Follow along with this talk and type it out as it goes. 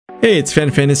Hey, it's Fan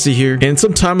Fantasy here, and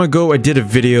some time ago I did a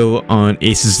video on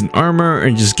Aces and Armour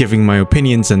and just giving my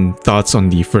opinions and thoughts on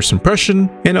the first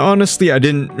impression, and honestly I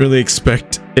didn't really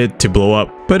expect it to blow up,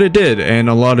 but it did, and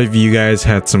a lot of you guys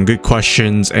had some good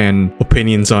questions and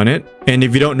opinions on it. And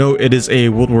if you don't know, it is a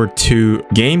World War II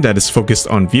game that is focused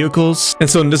on vehicles. And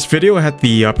so in this video I had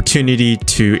the opportunity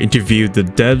to interview the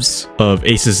devs of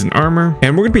Aces and Armour,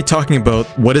 and we're going to be talking about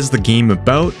what is the game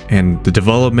about and the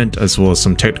development as well as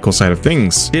some technical side of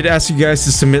things. I did ask you guys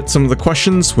to submit some of the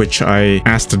questions which I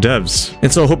asked the devs,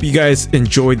 and so I hope you guys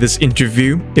enjoyed this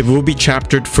interview. It will be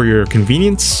chaptered for your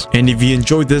convenience, and if you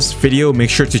enjoyed this video,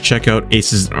 make sure to check out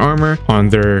Aces and Armour on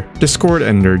their Discord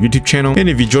and their YouTube channel. And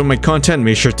if you enjoyed my content,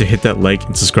 make sure to hit that like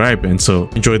and subscribe, and so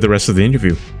enjoy the rest of the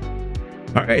interview.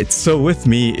 All right, so with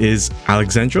me is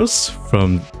Alexandros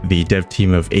from the dev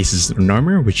team of Aces and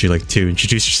Armour. Would you like to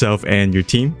introduce yourself and your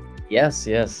team? Yes.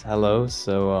 Hello.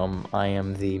 So I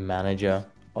am the manager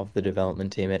of the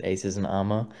development team at Aces and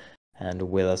Armour, and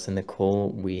with us in the call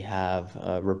we have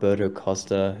Roberto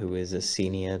Costa, who is a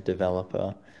senior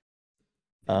developer,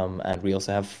 and we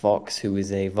also have Fox, who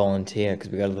is a volunteer,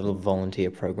 because we got a little volunteer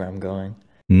program going.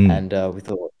 And we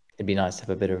thought it'd be nice to have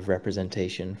a bit of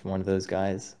representation from one of those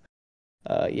guys.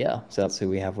 Yeah, so that's who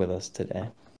we have with us today.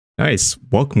 Nice.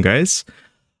 Welcome, guys.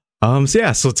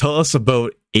 So tell us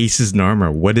about Aces and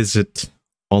Armour. What is it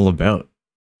all about?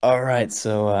 All right,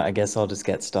 so I guess I'll just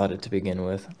get started to begin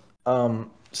with.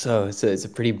 So it's a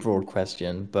pretty broad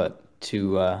question, but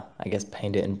to I guess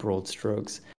paint it in broad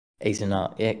strokes, Aces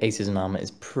and Armour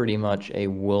is pretty much a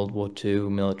World War II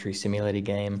military simulator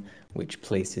game, which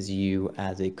places you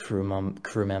as a crew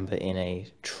member in a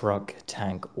truck,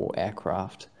 tank, or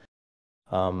aircraft.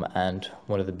 And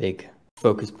one of the big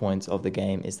focus points of the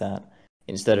game is that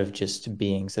instead of just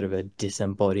being sort of a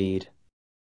disembodied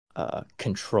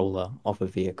controller of a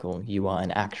vehicle, you are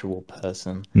an actual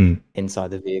person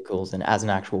inside the vehicles, and as an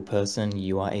actual person,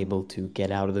 you are able to get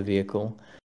out of the vehicle,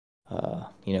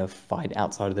 fight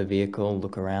outside of the vehicle,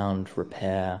 look around,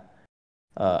 repair.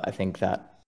 I think that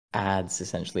adds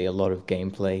essentially a lot of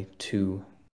gameplay to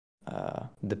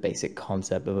the basic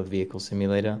concept of a vehicle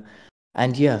simulator.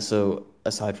 And yeah, so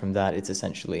aside from that, it's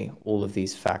essentially all of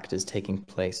these factors taking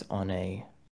place on a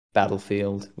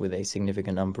battlefield with a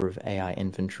significant number of AI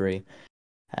infantry,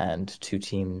 and two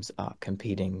teams are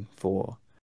competing for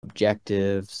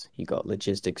objectives. You got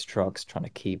logistics trucks trying to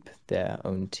keep their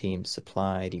own team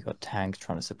supplied, you got tanks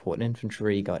trying to support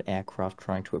infantry, you got aircraft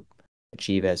trying to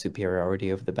achieve air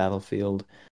superiority over the battlefield.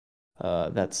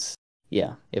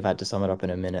 If I had to sum it up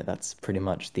in a minute, that's pretty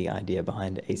much the idea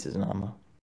behind Aces and Armour.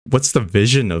 What's the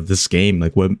vision of this game?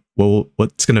 Like,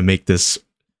 what's gonna make this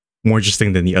more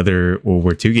interesting than the other World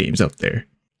War II games out there?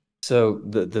 So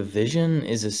the vision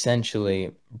is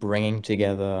essentially bringing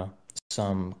together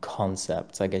some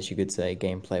concepts, I guess you could say,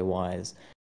 gameplay-wise,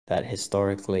 that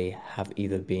historically have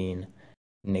either been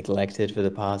neglected for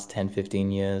the past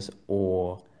 10-15 years,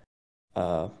 or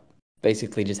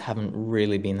basically just haven't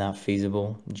really been that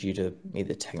feasible due to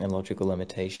either technological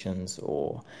limitations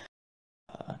or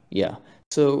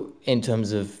So in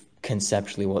terms of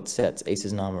conceptually what sets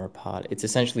Aces and Armour apart, it's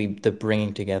essentially the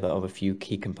bringing together of a few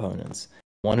key components,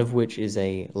 one of which is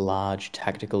a large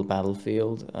tactical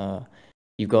battlefield.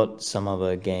 You've got some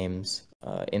other games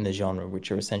in the genre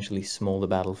which are essentially smaller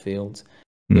battlefields.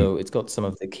 So it's got some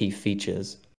of the key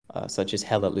features, such as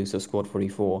Hell Let Loose or Squad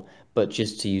 44, but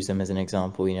just to use them as an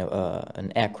example,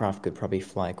 an aircraft could probably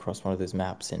fly across one of those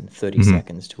maps in 30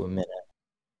 seconds to a minute.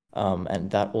 And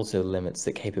that also limits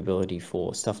the capability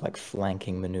for stuff like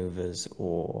flanking maneuvers,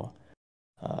 or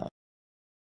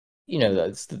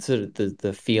that's the sort of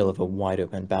the feel of a wide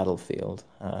open battlefield,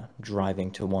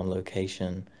 driving to one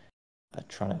location,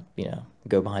 trying to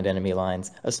go behind enemy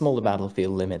lines. A smaller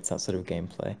battlefield limits that sort of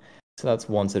gameplay. So that's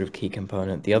one sort of key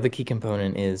component. The other key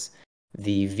component is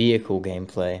the vehicle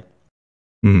gameplay.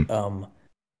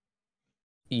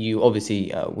 You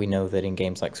obviously, we know that in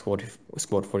games like Squad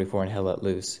 44 and Hell Let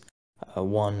Loose,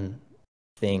 one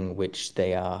thing which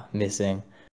they are missing,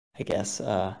 I guess,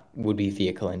 would be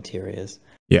vehicle interiors.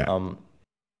 Yeah.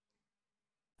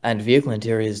 And vehicle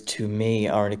interiors, to me,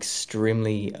 are an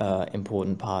extremely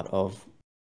important part of,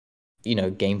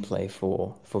 gameplay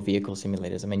for vehicle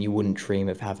simulators. I mean, you wouldn't dream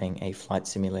of having a flight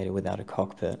simulator without a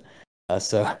cockpit.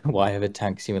 So why have a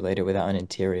tank simulator without an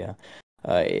interior?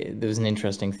 There was an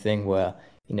interesting thing where,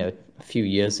 a few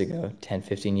years ago,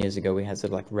 10-15 years ago, we had sort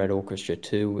of like Red Orchestra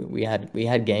 2. We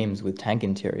had games with tank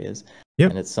interiors. Yep.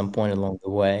 And at some point along the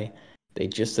way, they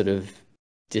just sort of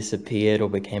disappeared or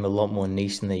became a lot more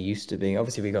niche than they used to be.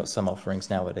 Obviously, we got some offerings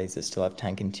nowadays that still have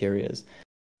tank interiors,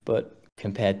 but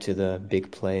compared to the big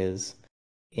players,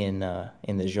 in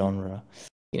the genre.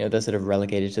 They're sort of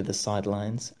relegated to the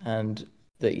sidelines. And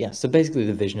so basically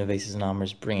the vision of Aces and Armor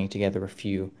is bringing together a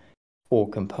few core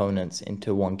components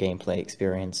into one gameplay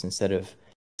experience instead of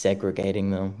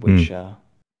segregating them, which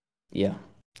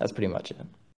that's pretty much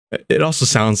it. It also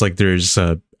sounds like there's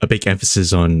a big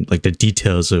emphasis on like the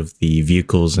details of the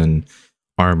vehicles and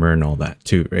armor and all that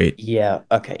too, right? Yeah,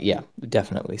 okay, yeah,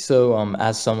 definitely. So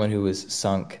as someone who was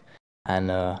sunk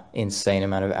an insane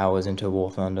amount of hours into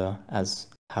War Thunder, as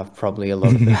have probably a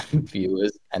lot of the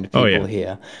viewers and people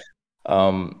here,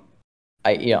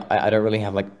 I don't really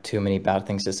have like too many bad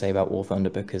things to say about War Thunder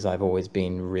because I've always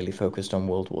been really focused on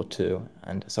World War II,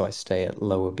 and so I stay at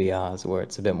lower BRs where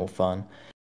it's a bit more fun,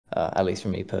 at least for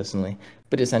me personally.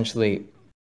 But essentially,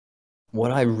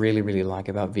 what I really, really like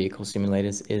about vehicle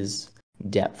simulators is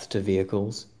depth to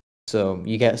vehicles. So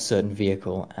you get a certain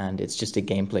vehicle and it's just a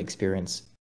gameplay experience,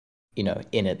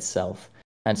 in itself.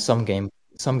 And some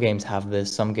games have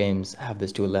this, some games have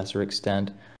this to a lesser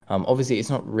extent. Obviously, it's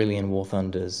not really in War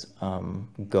Thunder's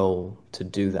goal to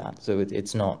do that. So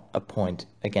it's not a point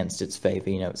against its favor.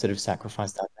 It sort of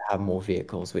sacrificed that to have more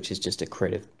vehicles, which is just a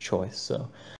creative choice. So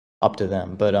up to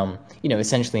them. But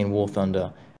essentially in War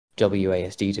Thunder,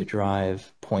 WASD to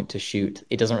drive, point to shoot.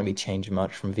 It doesn't really change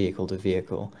much from vehicle to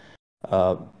vehicle.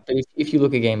 But if you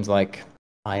look at games like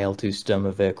IL2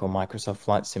 Sturmovik or Microsoft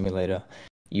Flight Simulator,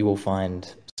 you will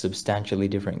find substantially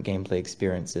different gameplay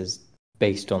experiences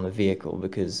based on the vehicle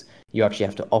because you actually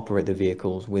have to operate the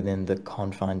vehicles within the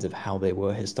confines of how they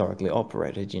were historically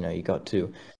operated. You got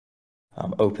to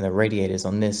open the radiators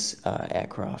on this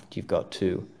aircraft. You've got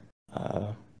to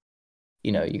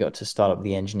you got to start up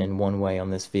the engine in one way on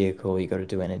this vehicle, you got to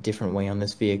do it in a different way on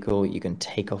this vehicle, you can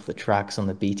take off the tracks on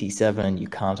the BT7, you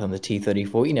can't on the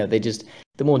T-34,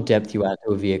 the more depth you add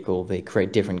to a vehicle, they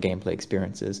create different gameplay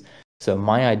experiences. So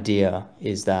my idea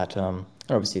is that,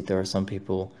 obviously there are some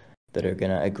people that are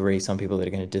going to agree, some people that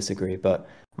are going to disagree, but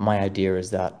my idea is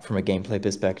that from a gameplay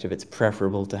perspective, it's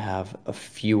preferable to have a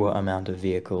fewer amount of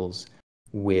vehicles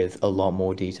with a lot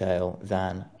more detail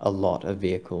than a lot of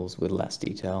vehicles with less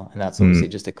detail, and that's obviously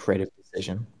just a creative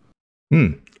decision.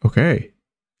 Okay,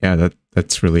 yeah,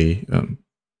 that's really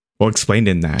well explained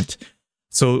in that.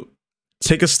 So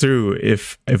take us through,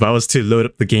 if I was to load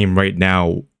up the game right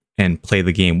now and play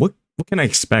the game, what can I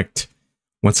expect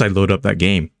once I load up that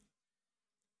game?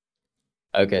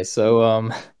 Okay, so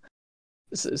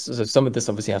so some of this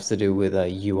obviously has to do with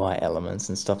UI elements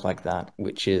and stuff like that,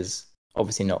 which is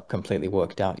obviously not completely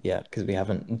worked out yet because we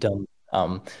haven't done.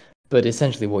 But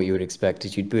essentially, what you would expect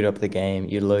is you'd boot up the game,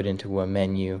 you load into a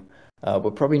menu.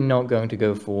 We're probably not going to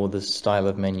go for the style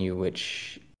of menu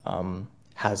which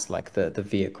has like the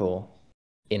vehicle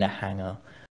in a hangar.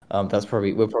 We're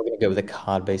probably going to go with a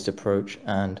card-based approach,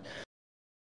 and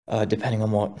depending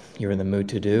on what you're in the mood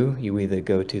to do, you either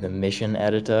go to the mission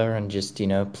editor and just,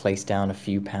 place down a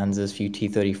few Panzers, a few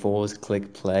T-34s,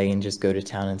 click play, and just go to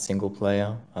town in single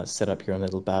player, set up your own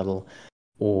little battle,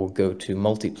 or go to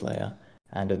multiplayer.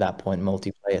 And at that point,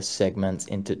 multiplayer segments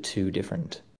into two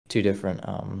different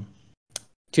game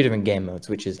modes,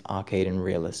 which is arcade and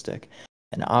realistic.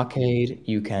 And arcade,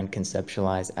 you can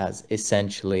conceptualize as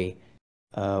essentially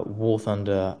War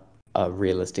Thunder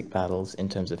realistic battles in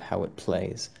terms of how it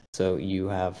plays. So you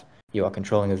are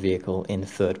controlling a vehicle in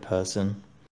third person,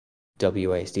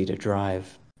 WASD to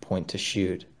drive, point to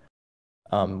shoot,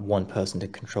 one person to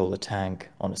control a tank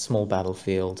on a small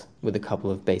battlefield with a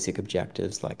couple of basic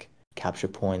objectives like capture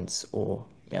points or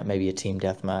maybe a team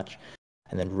deathmatch.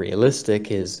 And then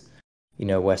realistic is,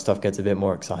 where stuff gets a bit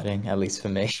more exciting, at least for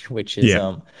me, which is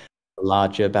a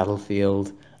larger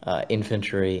battlefield,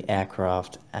 infantry,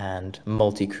 aircraft, and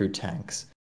multi-crew tanks.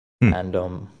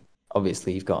 And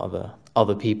obviously you've got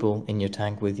other people in your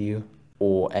tank with you,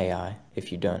 or AI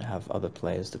if you don't have other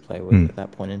players to play with at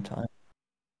that point in time.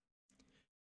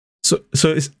 So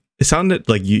it sounded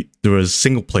like there was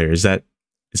single player. Is that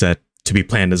to be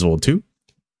planned as well too?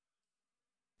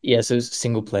 Yeah, so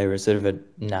single player is sort of a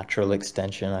natural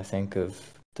extension, I think, of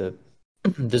the.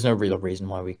 There's no real reason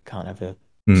why we can't have a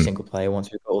single player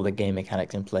once we've got all the game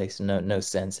mechanics in place. No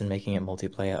sense in making it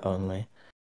multiplayer only.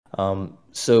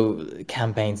 So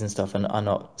campaigns and stuff are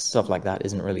not stuff like that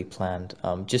isn't really planned.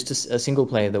 Just a single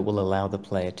player that will allow the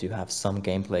player to have some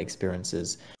gameplay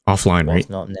experiences offline, right?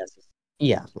 Not necessary.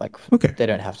 Yeah, like okay, they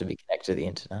don't have to be connected to the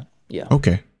internet. Yeah.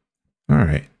 Okay. All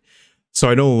right. So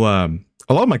I know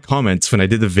a lot of my comments when I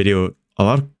did the video, a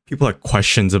lot of people had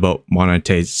questions about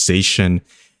monetization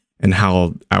and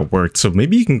how that works. So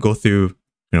maybe you can go through,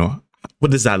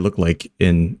 what does that look like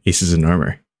in Aces and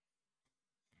Armor?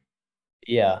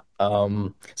 Yeah.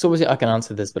 So obviously I can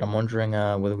answer this, but I'm wondering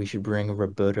whether we should bring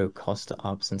Roberto Costa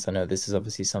up, since I know this is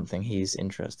obviously something he's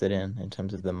interested in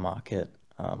terms of the market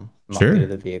of Sure.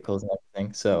 the vehicles and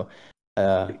everything. So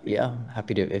yeah,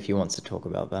 happy to if he wants to talk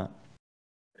about that.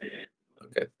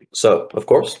 Okay. So, of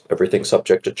course, everything's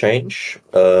subject to change.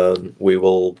 We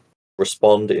will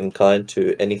respond in kind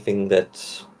to anything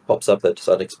that pops up that's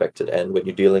unexpected. And when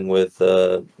you're dealing with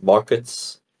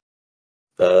markets,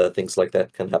 things like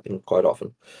that can happen quite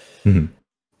often. Mhm.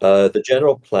 The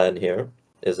general plan here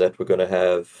is that we're going to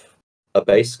have a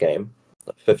base game,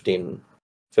 15,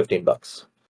 $15.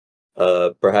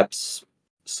 Perhaps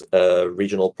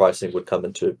regional pricing would come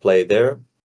into play there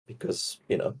because,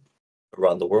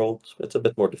 around the world, it's a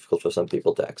bit more difficult for some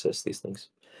people to access these things.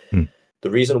 Mm. The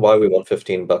reason why we want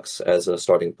 $15 as a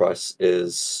starting price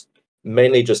is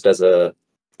mainly just as a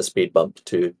speed bump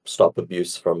to stop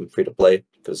abuse from free to play,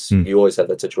 because Mm. you always have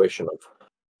that situation of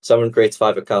someone creates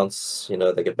 5 accounts,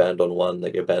 they get banned on one,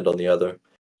 they get banned on the other.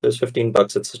 There's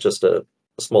 $15, it's just a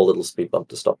small little speed bump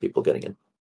to stop people getting in.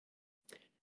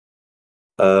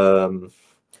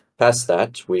 Past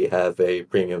that, we have a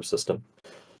premium system.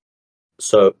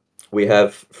 So we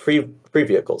have free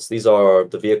vehicles. These are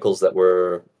the vehicles that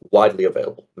were widely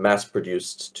available, mass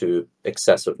produced to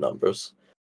excessive numbers.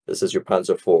 This is your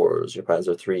Panzer IVs, your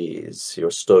Panzer IIIs, your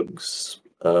Stugs,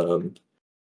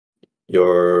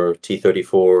 your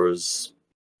T-34s,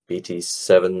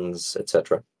 BT-7s,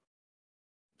 etc.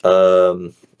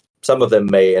 Some of them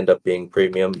may end up being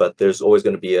premium, but there's always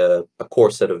going to be a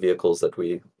core set of vehicles that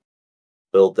we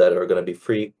build that are going to be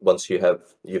free once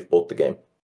you've bought the game.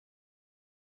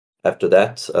 After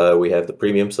that, we have the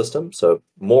premium system, so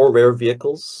more rare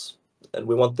vehicles, and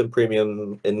we want them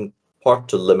premium in part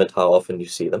to limit how often you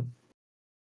see them.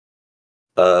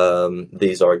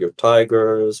 These are your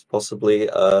Tigers, possibly.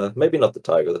 Maybe not the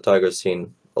Tiger. The Tiger's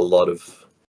seen a lot of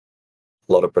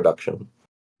production,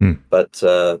 but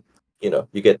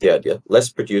you get the idea. Less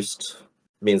produced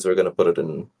means we're going to put it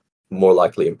in more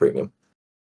likely in premium.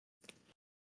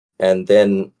 And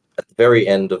then at the very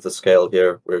end of the scale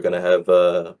here, we're going to have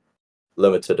a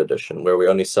limited edition where we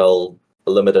only sell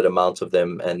a limited amount of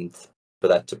them, and for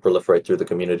that to proliferate through the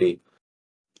community,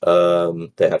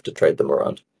 they have to trade them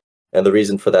around. And the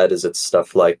reason for that is it's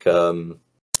stuff like a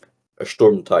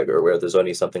Sturm Tiger, where there's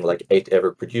only something like 8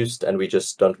 ever produced, and we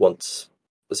just don't want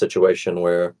the situation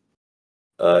where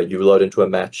you load into a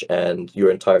match and your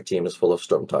entire team is full of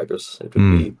Storm Tigers. It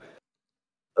would be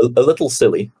a little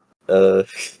silly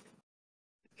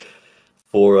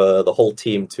for the whole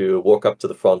team to walk up to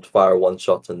the front, fire one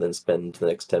shot, and then spend the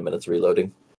next 10 minutes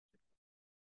reloading.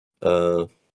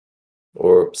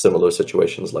 Or similar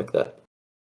situations like that.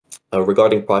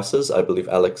 Regarding prices, I believe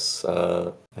Alex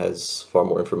has far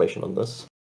more information on this.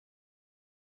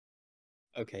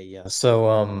 Okay, yeah.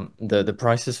 So the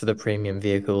prices for the premium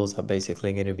vehicles are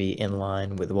basically going to be in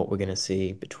line with what we're going to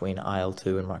see between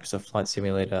IL2 and Microsoft Flight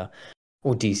Simulator,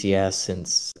 or DCS,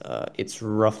 since it's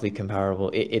roughly comparable.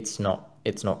 It's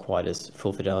not quite as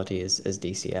full fidelity as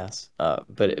DCS,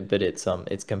 but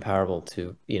it's comparable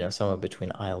to somewhere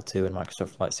between IL2 and Microsoft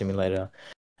Flight Simulator,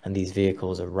 and these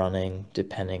vehicles are running,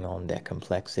 depending on their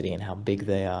complexity and how big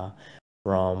they are,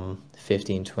 from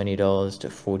 $15, $20 to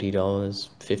 $40,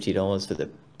 $50 for the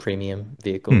premium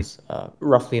vehicles,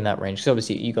 roughly in that range. So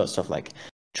obviously you got stuff like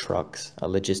trucks,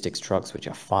 logistics trucks, which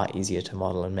are far easier to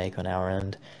model and make on our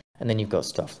end. And then you've got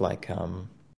stuff like,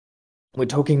 we're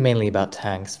talking mainly about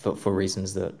tanks for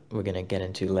reasons that we're going to get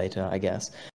into later, I guess.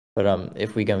 But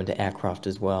if we go into aircraft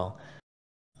as well,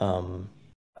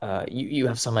 you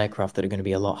have some aircraft that are going to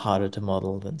be a lot harder to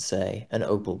model than, say, an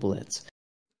Opel Blitz.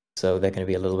 So they're going to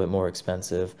be a little bit more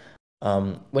expensive.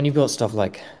 When you've got stuff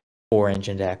like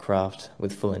 4-engined aircraft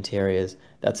with full interiors,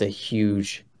 that's a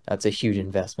huge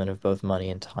investment of both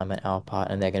money and time on our part,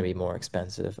 and they're going to be more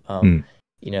expensive. $70,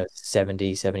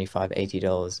 $75,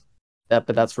 $80. But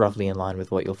that's roughly in line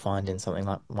with what you'll find in something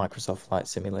like Microsoft Flight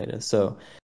Simulator. So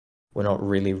we're not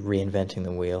really reinventing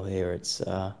the wheel here. It's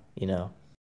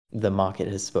the market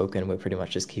has spoken. We're pretty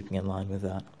much just keeping in line with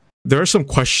that. There are some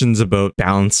questions about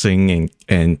balancing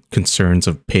and concerns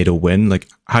of pay to win. Like,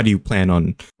 how do you plan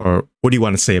on, or what do you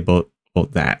want to say about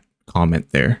that comment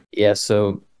there? Yeah,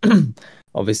 so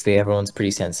obviously everyone's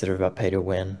pretty sensitive about pay to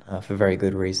win for very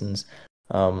good reasons.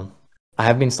 I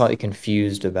have been slightly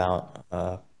confused about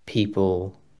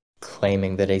people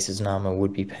claiming that Aces and Armour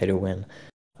would be pay to win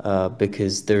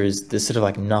because there's sort of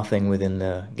like nothing within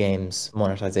the game's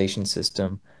monetization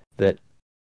system that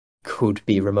could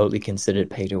be remotely considered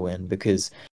pay to win, because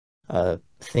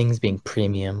things being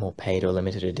premium or paid or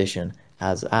limited edition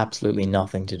has absolutely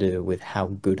nothing to do with how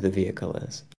good the vehicle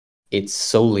is. it's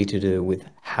solely to do with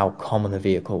how common the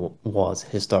vehicle was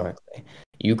historically.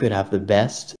 You could have the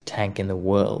best tank in the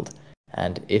world,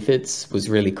 and if it was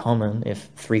really common, if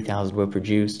 3,000 were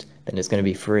produced, then it's going to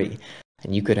be free.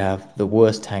 And you could have the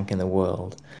worst tank in the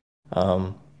world,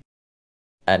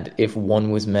 and if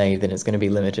one was made, then it's going to be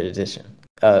limited edition.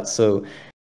 So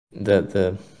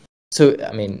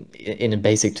I mean, in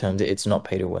basic terms, it's not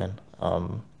pay to win.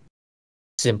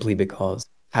 Simply because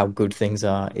how good things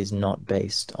are is not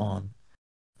based on,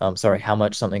 how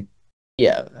much something,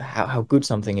 how good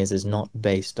something is not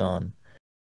based on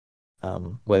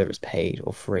whether it's paid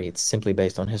or free. It's simply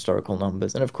based on historical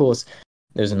numbers. And of course,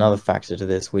 there's another factor to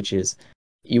this, which is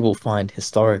you will find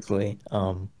historically,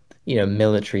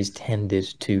 militaries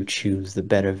tended to choose the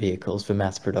better vehicles for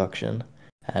mass production,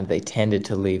 and they tended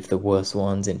to leave the worst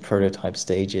ones in prototype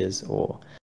stages.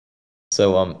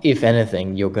 So if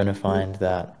anything, you're going to find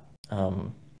that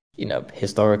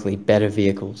historically better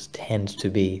vehicles tend to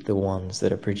be the ones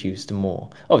that are produced more.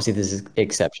 Obviously, there's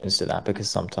exceptions to that, because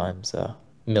sometimes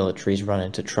militaries run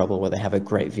into trouble where they have a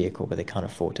great vehicle but they can't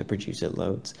afford to produce it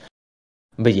loads.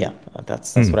 But yeah,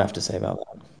 that's what I have to say about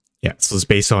that. Yeah, so it's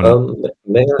based on.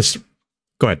 May I?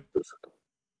 Go ahead.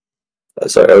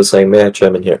 Sorry, I was saying, may I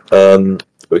chime in here?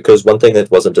 Because one thing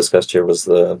that wasn't discussed here was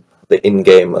the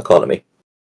in-game economy.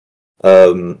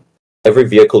 Every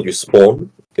vehicle you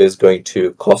spawn is going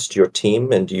to cost your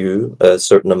team and you a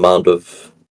certain amount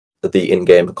of the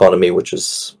in-game economy, which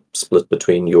is split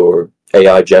between your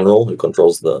AI general, who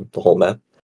controls the whole map,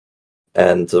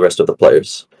 and the rest of the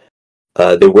players.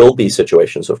 There will be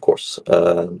situations, of course,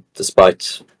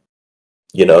 despite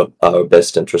our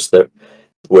best interest there,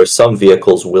 where some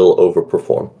vehicles will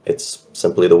overperform. It's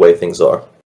simply the way things are.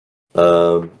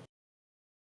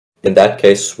 In that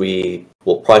case, we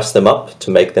will price them up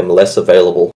to make them less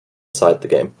available inside the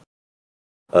game.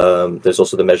 There's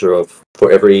also the measure of,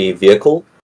 for every vehicle,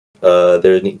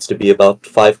 there needs to be about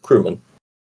 5 crewmen.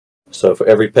 So for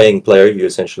every paying player, you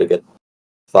essentially get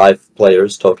 5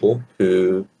 players total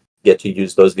who get to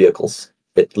use those vehicles.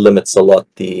 It limits a lot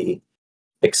the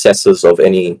excesses of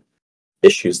any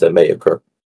issues that may occur.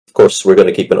 Of course, we're going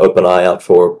to keep an open eye out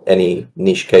for any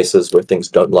niche cases where things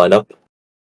don't line up.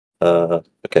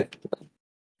 Okay.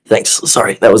 Thanks.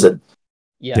 Sorry, that was it.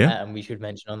 Yeah, and we should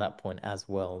mention on that point as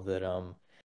well that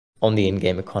on the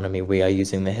in-game economy, we are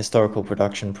using the historical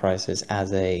production prices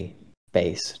as a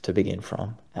base to begin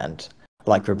from. And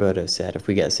like Roberto said, if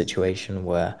we get a situation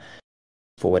where,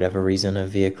 for whatever reason, a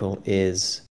vehicle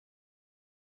is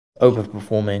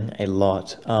overperforming a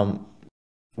lot,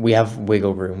 we have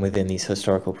wiggle room within these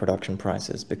historical production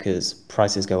prices, because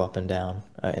prices go up and down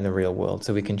in the real world.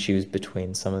 So we can choose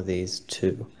between some of these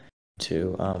to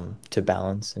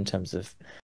balance in terms of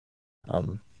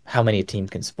how many a team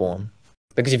can spawn.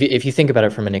 Because if you think about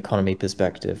it from an economy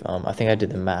perspective, I think I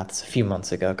did the maths a few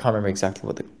months ago. I can't remember exactly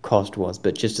what the cost was,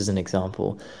 but just as an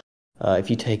example, if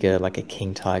you take a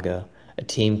King Tiger, a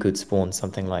team could spawn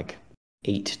something like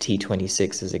 8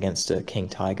 T-26s against a King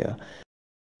Tiger.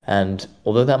 And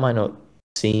although that might not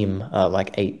seem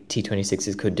like 8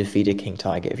 T-26s could defeat a King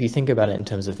Tiger, if you think about it in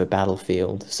terms of a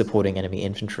battlefield supporting enemy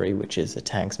infantry, which is a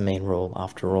tank's main role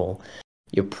after all,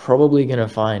 you're probably going to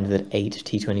find that 8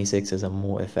 T-26s are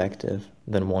more effective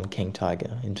than 1 King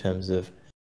Tiger in terms of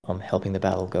helping the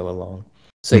battle go along.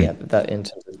 So yeah, that in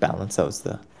terms of balance, that was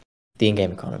the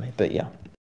in-game economy. But yeah.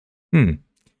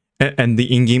 And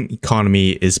the in-game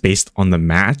economy is based on the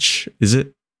match, is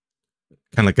it?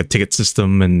 Kind of like a ticket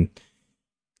system and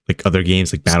like other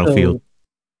games like Battlefield? So,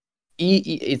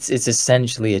 it's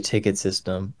essentially a ticket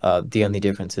system. The only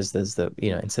difference is there's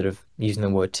instead of using the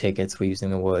word tickets, we're using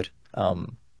the word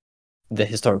the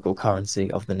historical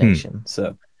currency of the nation.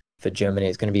 So for Germany,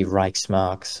 it's going to be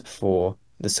Reichsmarks. For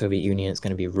the Soviet Union, it's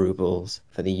going to be rubles.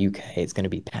 For the UK, it's going to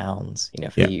be pounds.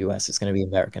 For the US, it's going to be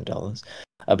American dollars.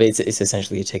 But it's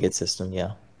essentially a ticket system.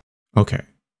 Yeah. Okay.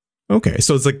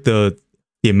 So it's like the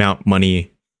amount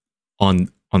money on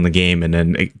the game, and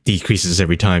then it decreases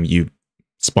every time you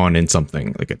spawn in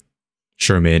something like a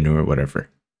Sherman or whatever.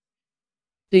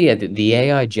 So yeah, the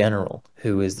AI general,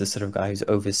 who is the sort of guy who's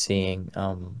overseeing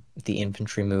the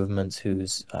infantry movements,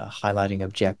 who's highlighting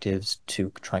objectives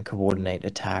to try and coordinate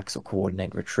attacks or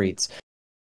coordinate retreats,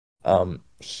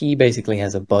 he basically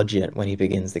has a budget when he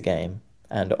begins the game.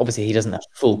 And obviously he doesn't have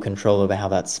full control over how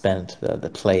that's spent. The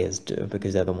players do,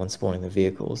 because they're the ones spawning the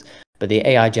vehicles. But the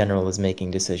AI general is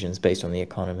making decisions based on the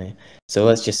economy. So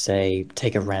let's just say,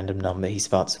 take a random number. He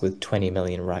starts with 20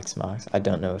 million Reichsmarks. I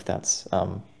don't know if that's...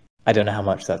 I don't know how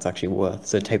much that's actually worth,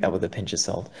 so take that with a pinch of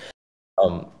salt.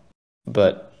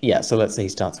 But yeah, so let's say he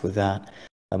starts with that.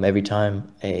 Every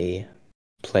time a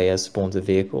player spawns a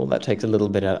vehicle, that takes a little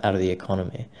bit out of the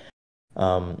economy.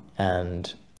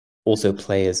 And also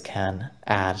players can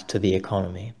add to the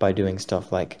economy by doing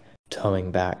stuff like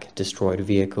towing back destroyed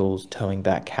vehicles, towing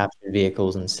back captured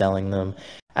vehicles and selling them,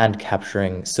 and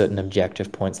capturing certain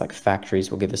objective points like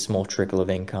factories will give a small trickle of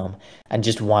income. And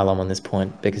just while I'm on this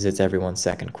point, because it's everyone's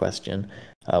second question,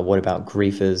 what about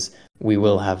griefers? We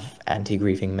will have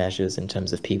anti-griefing measures in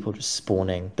terms of people just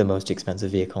spawning the most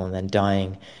expensive vehicle and then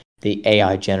dying. The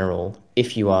AI general,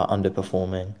 if you are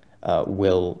underperforming,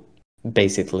 will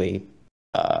basically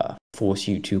force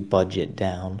you to budget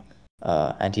down,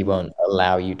 and he won't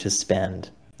allow you to spend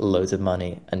loads of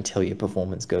money until your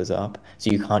performance goes up.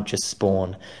 So you can't just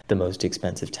spawn the most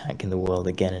expensive tank in the world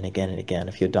again and again and again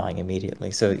if you're dying immediately.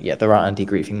 So yeah, there are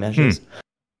anti-griefing measures.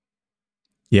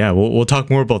 Yeah, we'll talk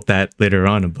more about that later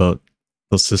on, about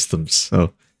those systems.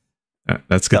 So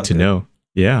that's good to know.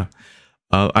 Yeah.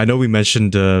 I know we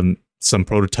mentioned some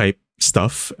prototype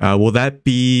stuff. Will that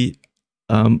be,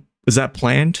 is that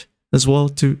planned as well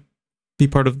to be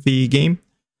part of the game?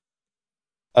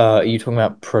 Are you talking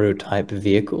about prototype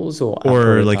vehicles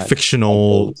or like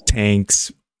fictional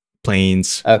tanks,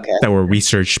 planes that were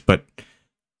researched but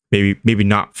maybe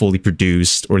not fully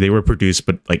produced, or they were produced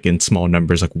but like in small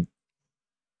numbers? Like,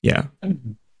 yeah.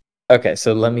 Okay,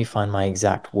 so let me find my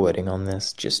exact wording on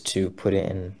this just to put it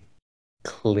in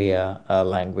clear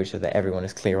language so that everyone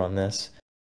is clear on this.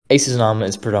 Aces and Armour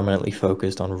is predominantly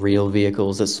focused on real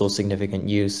vehicles that saw significant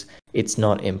use. It's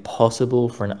not impossible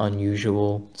for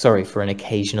an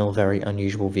occasional very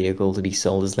unusual vehicle to be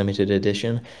sold as limited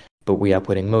edition, but we are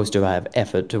putting most of our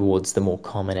effort towards the more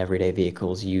common everyday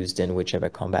vehicles used in whichever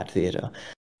combat theater.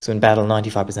 So in battle,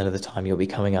 95% of the time you'll be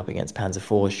coming up against Panzer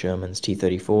IVs, Shermans,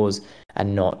 T-34s,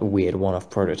 and not weird one-off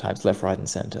prototypes left, right, and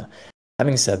center.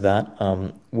 Having said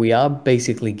that, we are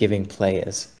basically giving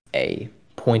players a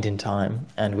point in time,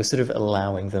 and we're sort of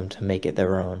allowing them to make it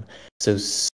their own. So,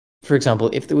 for example,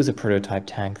 if there was a prototype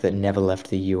tank that never left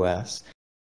the US,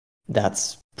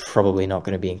 that's probably not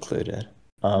going to be included.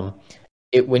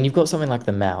 When you've got something like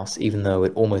the Mouse, even though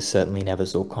it almost certainly never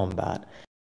saw combat,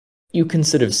 you can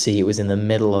sort of see it was in the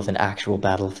middle of an actual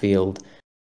battlefield.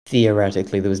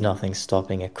 Theoretically, there was nothing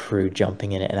stopping a crew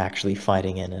jumping in it and actually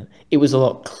fighting in it. It was a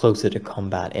lot closer to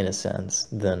combat, in a sense,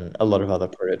 than a lot of other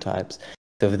prototypes.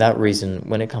 So for that reason,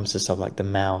 when it comes to stuff like the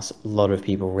Mouse, a lot of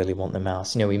people really want the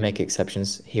Mouse. You know, we make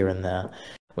exceptions here and there.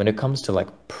 When it comes to like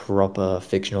proper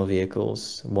fictional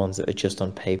vehicles, ones that are just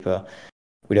on paper,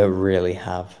 we don't really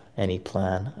have any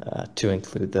plan to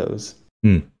include those.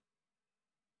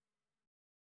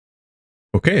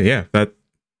 Okay, yeah, that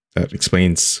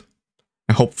explains,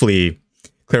 hopefully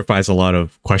clarifies a lot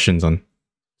of questions on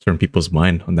certain people's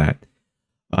mind on that.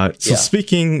 So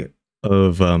speaking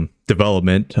of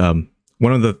development,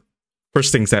 one of the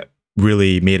first things that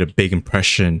really made a big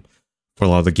impression for a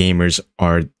lot of the gamers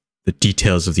are the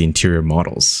details of the interior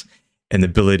models and the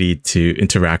ability to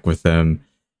interact with them.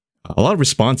 A lot of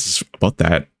responses about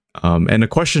that. And the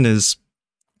question is,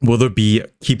 will there be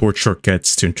keyboard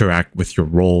shortcuts to interact with your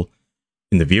role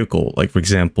in the vehicle? Like, for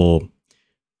example,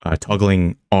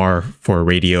 toggling R for a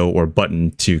radio or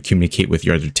button to communicate with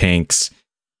your other tanks,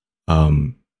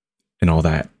 and all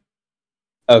that.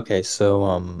 Okay,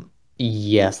 so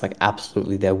yes, like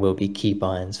absolutely, there will be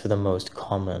keybinds for the most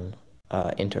common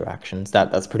interactions.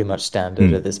 That's pretty much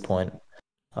standard at this point.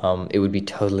 It would be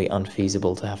totally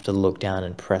unfeasible to have to look down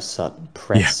and press,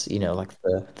 you know, like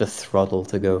the throttle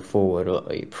to go forward,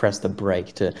 or you press the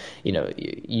brake to, you know,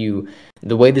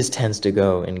 the way this tends to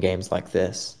go in games like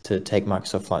this, to take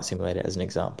Microsoft Flight Simulator as an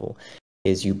example,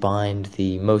 is you bind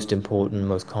the most important,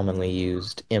 most commonly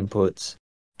used inputs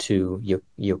to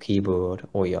your keyboard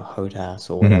or your HOTAS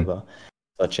or whatever,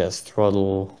 such as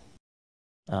throttle,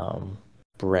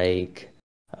 brake,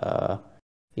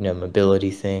 you know,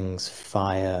 mobility things,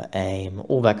 fire, aim,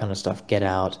 all that kind of stuff. Get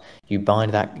out. You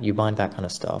bind that kind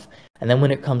of stuff. And then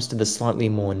when it comes to the slightly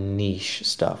more niche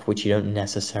stuff, which you don't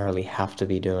necessarily have to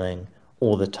be doing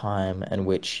all the time, and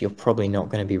which you're probably not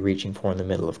going to be reaching for in the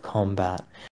middle of combat,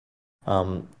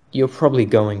 you're probably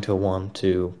going to want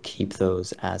to keep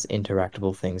those as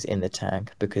interactable things in the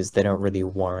tank, because they don't really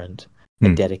warrant a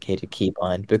dedicated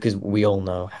keybind, because we all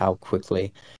know how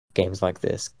quickly games like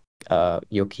this,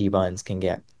 your keybinds can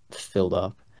get filled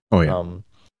up. Oh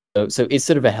yeah. So it's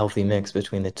sort of a healthy mix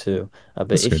between the two. But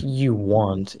That's if good. you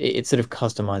want, it's sort of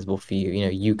customizable for you. You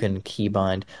know, you can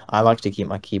keybind. I like to keep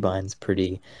my keybinds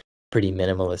pretty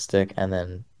minimalistic, and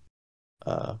then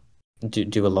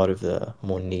do a lot of the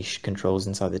more niche controls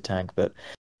inside the tank. But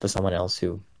for someone else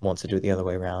who wants to do it the other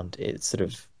way around, it's sort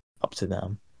of up to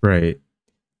them. Right.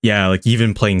 yeah, like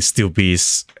even playing Steel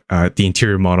Beast, the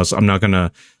interior models, I'm not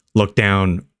gonna look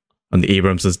down on the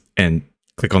Abrams and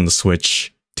click on the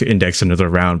switch to index another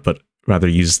round, but rather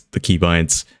use the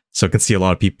keybinds. So I can see a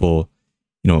lot of people,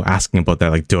 asking about that.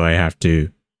 Like, do I have to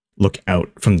look out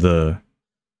from the,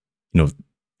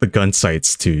 the gun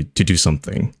sights to do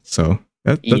something? So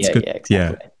that's Yeah, good. yeah, exactly.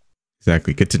 Yeah,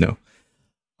 exactly. Good to know.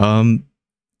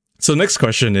 So next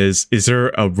question is there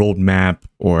a roadmap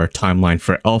or timeline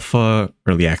for alpha,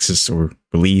 early access, or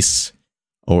release?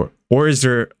 Or is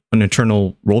there an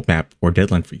internal roadmap or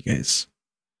deadline for you guys?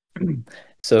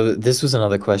 So this was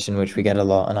another question which we get a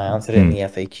lot, and I answered it in the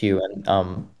FAQ.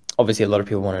 And obviously, a lot of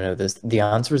people want to know this. The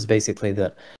answer is basically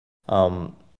that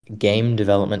game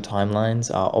development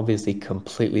timelines are obviously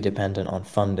completely dependent on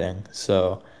funding.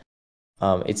 So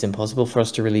it's impossible for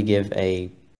us to really give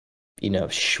a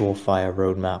surefire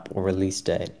roadmap or release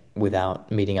date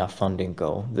without meeting our funding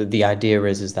goal. The idea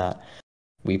is that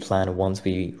we plan, once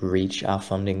we reach our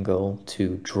funding goal,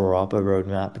 to draw up a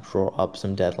roadmap, draw up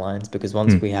some deadlines, because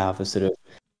once we have a sort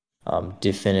of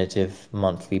definitive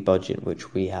monthly budget,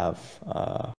 which we've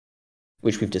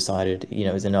decided,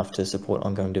 is enough to support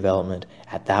ongoing development,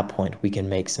 at that point we can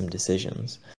make some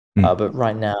decisions. But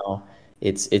right now,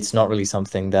 it's not really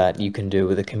something that you can do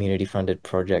with a community-funded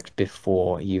project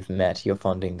before you've met your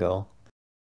funding goal.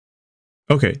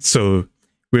 Okay, so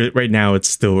right now it's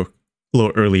still a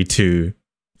little early to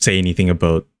say anything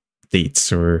about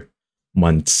dates or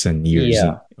months and years.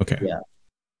 Yeah. Okay. Yeah.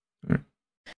 Right.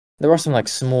 There are some like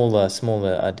smaller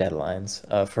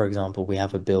deadlines. For example, we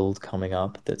have a build coming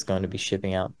up that's going to be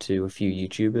shipping out to a few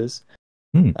YouTubers,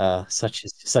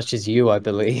 such as you, I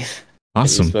believe.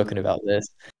 Awesome. We've spoken about this.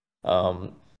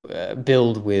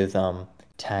 Build with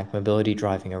tank mobility,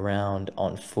 driving around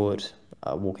on foot,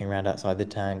 walking around outside the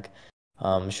tank.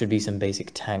 Should be some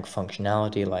basic tank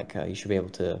functionality, like you should be able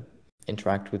to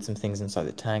interact with some things inside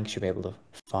the tank. Should be able to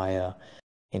fire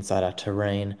inside our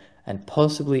terrain, and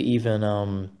possibly even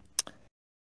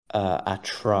our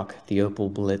truck, the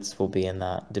Opel Blitz, will be in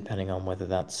that, depending on whether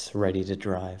that's ready to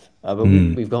drive. But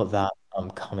we've got that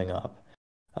coming up.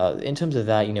 In terms of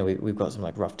that, we've got some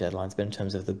like rough deadlines, but in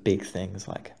terms of the big things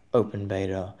like open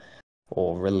beta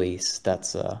or release,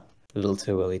 that's a little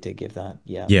too early to give that.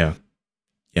 Yeah,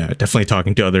 definitely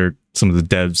talking to some of the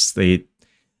devs,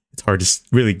 it's hard to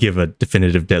really give a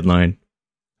definitive deadline,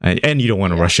 and you don't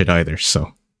want to rush it either,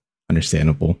 so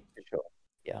understandable. For sure.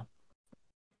 Yeah.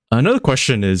 Another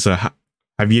question is,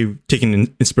 have you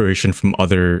taken inspiration from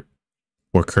other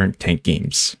or current tank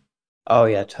games? Oh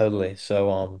yeah, totally.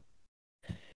 So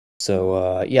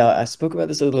yeah, I spoke about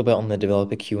this a little bit on the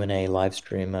developer Q&A live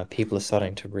stream. People are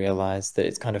starting to realize that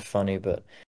it's kind of funny, but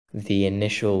the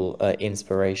initial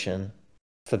inspiration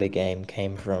for the game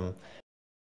came from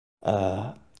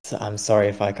so I'm sorry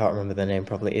if I can't remember the name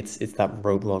properly. It's that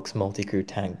Roblox multi-crew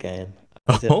tank game.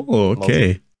 Oh,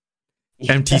 okay.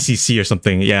 MTCC or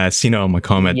something. Yeah, I've seen it on my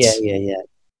comments.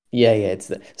 Yeah.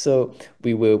 It's so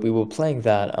we were playing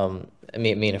that.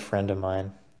 Me and a friend of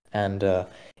mine, and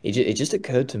it just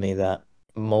occurred to me that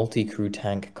multi-crew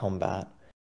tank combat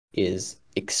is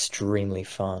extremely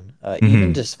fun.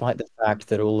 Even despite the fact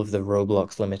that all of the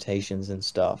Roblox limitations and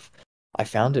stuff, I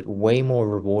found it way more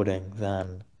rewarding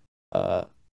than a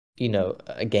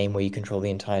game where you control the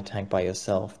entire tank by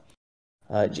yourself.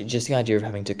 Just the idea of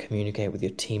having to communicate with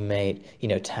your teammate,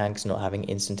 tanks not having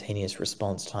instantaneous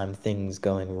response time, things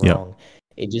going wrong.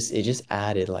 It just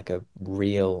added like a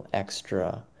real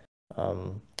extra, I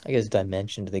guess,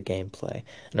 dimension to the gameplay.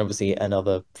 And obviously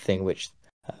another thing which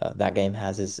that game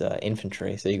has is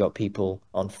infantry. So you got people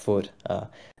on foot, and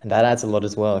that adds a lot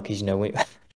as well. Because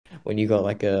when you got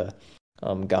like a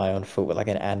guy on foot with like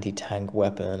an anti-tank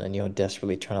weapon, and you're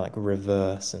desperately trying to like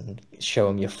reverse and show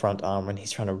him your front armor, and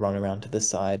he's trying to run around to the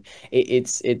side. It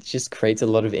just creates a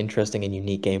lot of interesting and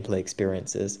unique gameplay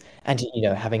experiences. And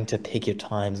having to pick your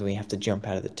times when you have to jump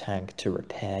out of the tank to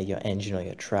repair your engine or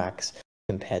your tracks,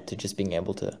 compared to just being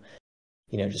able to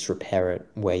just repair it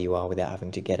where you are without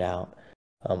having to get out.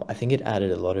 I think it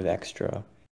added a lot of extra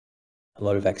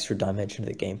dimension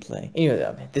to the gameplay.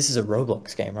 I mean, this is a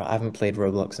Roblox game, right? I haven't played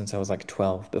Roblox since I was like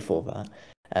 12 before that,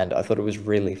 and I thought it was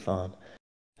really fun.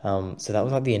 So that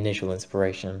was like the initial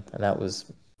inspiration, and that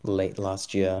was late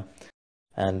last year.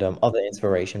 And other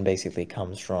inspiration basically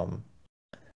comes from,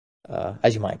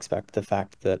 as you might expect, the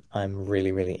fact that I'm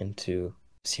really, really into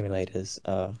simulators,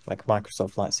 like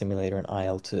Microsoft Flight Simulator and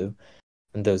IL2.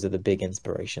 And those are the big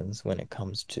inspirations when it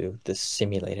comes to the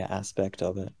simulator aspect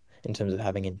of it, in terms of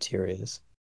having interiors.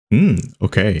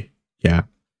 Okay. Yeah.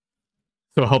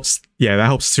 So it helps. Yeah, that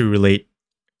helps to relate,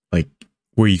 like,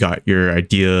 where you got your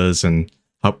ideas and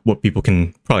what people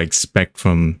can probably expect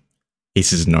from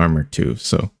Aces in Armor too.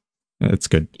 So that's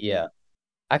good. Yeah.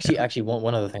 Actually,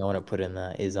 one other thing I want to put in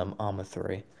there is Armor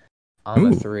 3. Armour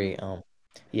Ooh. 3,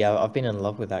 yeah, I've been in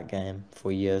love with that game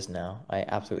for years now. I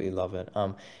absolutely love it.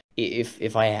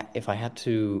 If I had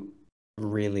to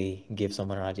really give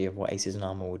someone an idea of what Aces and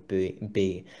Armour would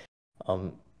be,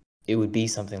 it would be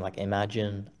something like,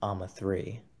 imagine Armour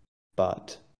 3,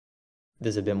 but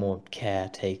there's a bit more care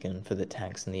taken for the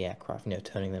tanks and the aircraft,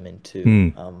 turning them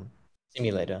into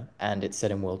simulator, and it's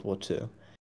set in World War II.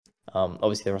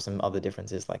 Obviously, there are some other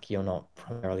differences, like you're not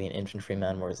primarily an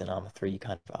infantryman, whereas in Armour 3 you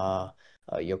kind of are.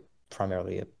 You're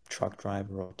primarily a truck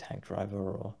driver or tank driver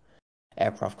or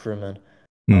aircraft crewman.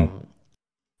 But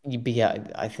yeah,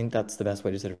 I think that's the best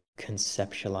way to sort of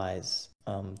conceptualize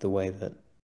the way that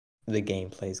the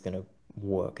gameplay is going to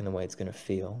work and the way it's going to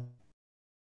feel.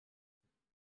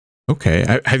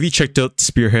 Okay, have you checked out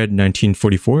Spearhead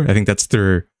 1944? I think that's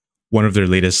one of their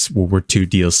latest World War II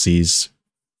DLCs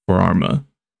for Arma.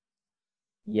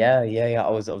 Yeah. I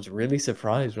was really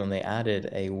surprised when they added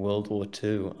a World War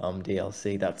II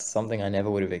DLC. That's something I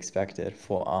never would have expected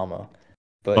for Arma.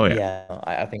 But yeah,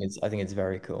 I think it's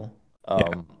very cool.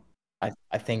 I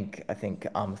think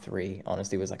Arma 3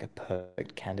 honestly was like a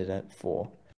perfect candidate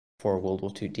for a World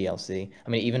War II DLC. I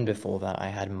mean, even before that, I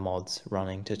had mods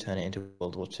running to turn it into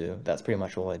World War II. That's pretty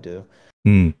much all I do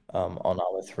on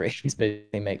Arma 3. Is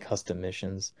basically make custom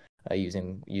missions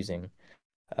using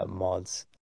mods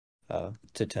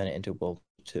to turn it into World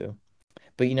War II.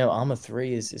 But Arma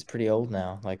 3 is pretty old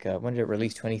now. Like when did it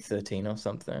release? 2013 or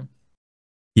something?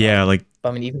 Yeah, like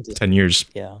I mean, even 10 years.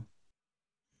 Yeah.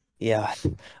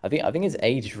 I think it's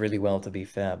aged really well, to be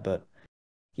fair, but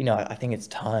I think it's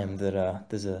time that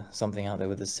there's something out there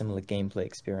with a similar gameplay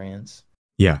experience.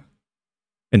 Yeah.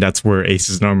 And that's where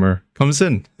Aces and Armor comes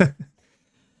in.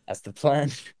 That's the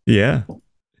plan. Yeah.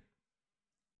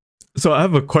 So I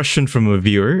have a question from a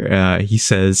viewer. He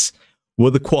says,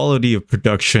 will the quality of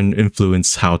production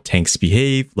influence how tanks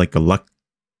behave, like a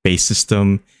luck-based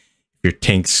system? If your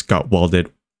tanks got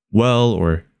welded well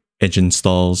or engine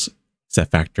stalls, does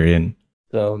that factor in?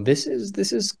 So this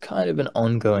is kind of an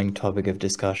ongoing topic of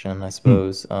discussion, I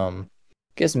suppose. I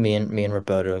guess me and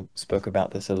Roberto spoke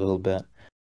about this a little bit.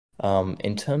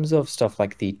 In terms of stuff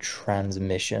like the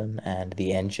transmission and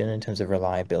the engine, in terms of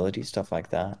reliability, stuff like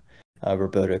that,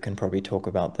 Roberto can probably talk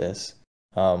about this.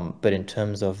 But in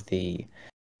terms of the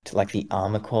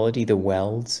armor quality, the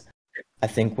welds, I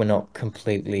think we're not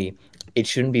completely. It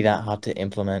shouldn't be that hard to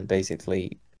implement,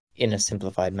 basically, in a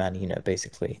simplified manner.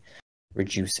 Basically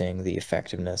reducing the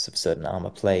effectiveness of certain armor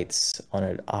plates on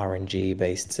an RNG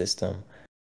based system.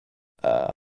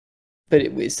 But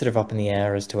it's sort of up in the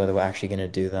air as to whether we're actually going to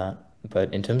do that.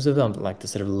 But in terms of like the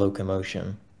sort of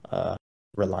locomotion,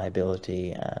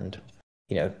 reliability, and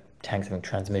tanks having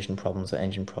transmission problems or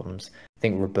engine problems, I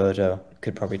think Roberto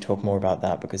could probably talk more about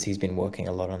that because he's been working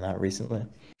a lot on that recently.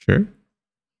 Sure.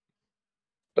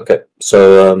 Okay,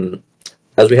 so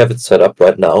as we have it set up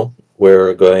right now,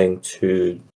 we're going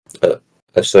to.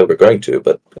 I say we're going to,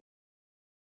 but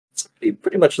it's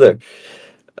pretty much there.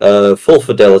 Full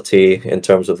fidelity in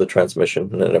terms of the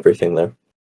transmission and everything there.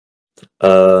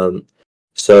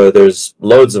 So there's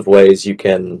loads of ways you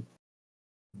can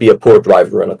be a poor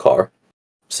driver in a car.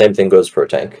 Same thing goes for a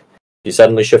tank. If you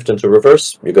suddenly shift into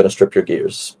reverse, you're going to strip your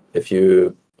gears. If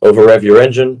you over-rev your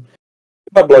engine,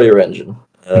 you might blow your engine.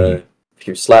 If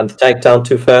you slam the tank down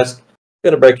too fast,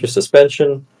 you're going to break your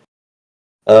suspension.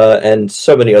 And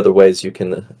so many other ways you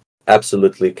can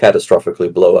absolutely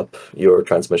catastrophically blow up your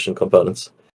transmission components.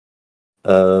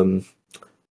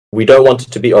 We don't want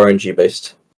it to be RNG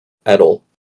based at all.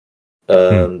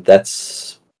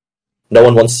 That's no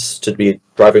one wants to be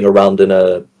driving around in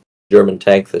a German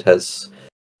tank that has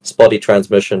spotty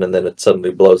transmission and then it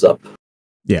suddenly blows up.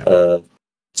 Yeah,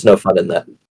 it's no fun in that.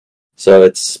 So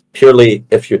it's purely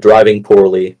if you're driving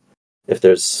poorly, if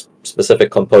there's specific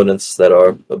components that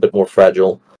are a bit more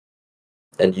fragile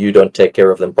and you don't take care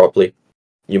of them properly,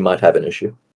 you might have an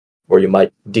issue. Or you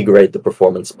might degrade the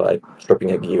performance by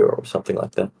stripping a gear or something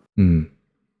like that. And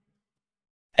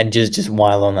just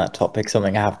while on that topic,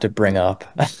 something I have to bring up.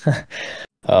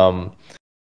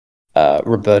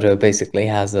 Roberto basically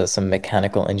has some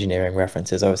mechanical engineering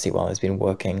references, obviously, while he's been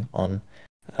working on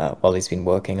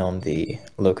the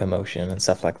locomotion and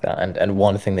stuff like that. And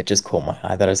one thing that just caught my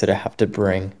eye that I sort of have to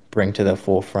bring to the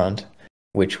forefront,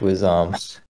 which was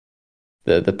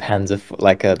the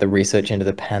Panzer, the research into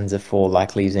the Panzer IV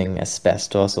likely using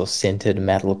asbestos or sintered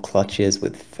metal clutches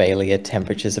with failure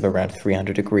temperatures of around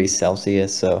 300 degrees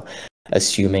Celsius. So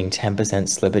assuming 10%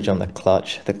 slippage on the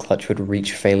clutch would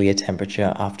reach failure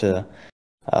temperature after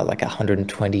like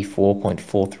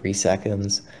 124.43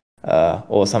 seconds.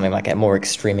 Or something like at more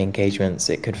extreme engagements,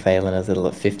 it could fail in as little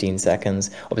as 15 seconds.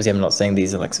 Obviously, I'm not saying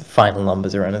these are like final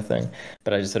numbers or anything,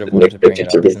 but I just sort of wanted to bring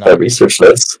it up as an research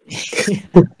notes.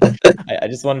 I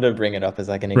just wanted to bring it up as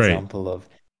like an Right. example of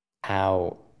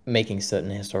how making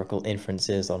certain historical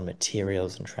inferences on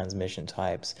materials and transmission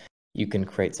types, you can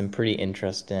create some pretty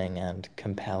interesting and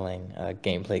compelling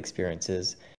gameplay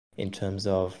experiences in terms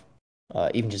of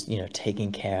even just, you know,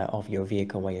 taking care of your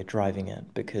vehicle while you're driving it,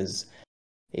 because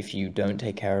if you don't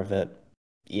take care of it,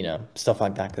 you know, stuff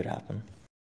like that could happen.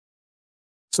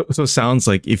 So it sounds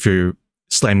like if you're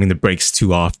slamming the brakes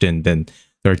too often, then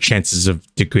there are chances of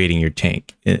degrading your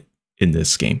tank in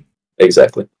this game.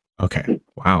 Exactly. Okay.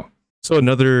 Wow. So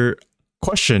another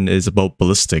question is about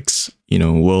ballistics. You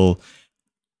know,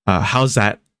 how's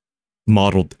that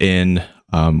modeled in?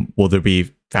 Will there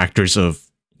be factors of,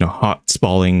 you know, hot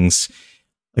spallings,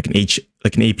 like an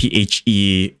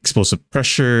APHE, explosive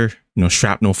pressure, you know,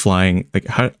 shrapnel flying? Like,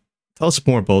 tell us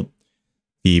more about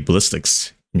the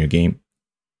ballistics in your game.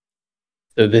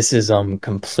 So this is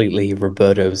completely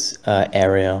Roberto's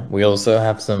area. We also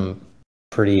have some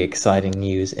pretty exciting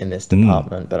news in this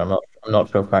department, but I'm not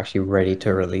sure if we're actually ready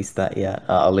to release that yet.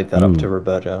 I'll leave that up to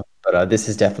Roberto. But this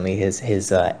is definitely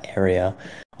his area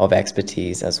of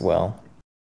expertise as well.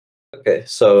 Okay,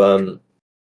 so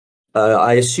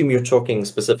I assume you're talking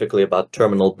specifically about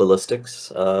terminal ballistics.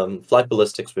 Flight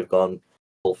ballistics, we've gone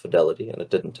full fidelity, and it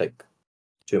didn't take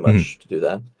too much to do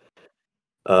that.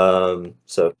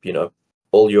 So, you know,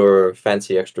 all your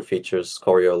fancy extra features,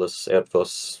 Coriolis,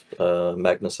 Erdfoss,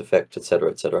 Magnus effect, etc.,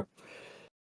 etc.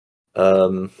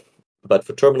 But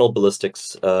for terminal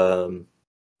ballistics,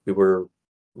 we were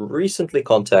recently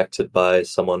contacted by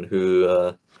someone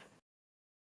who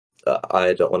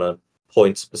I don't want to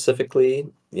point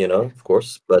specifically, you know, of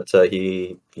course, but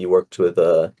he worked with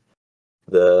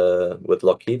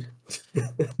Lockheed.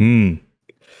 And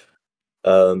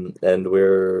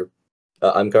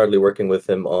I'm currently working with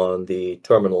him on the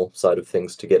terminal side of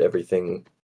things to get everything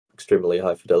extremely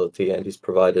high fidelity, and he's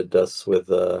provided us with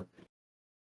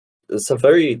some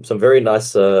very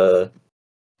nice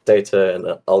data and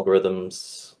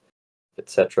algorithms,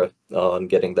 etc., on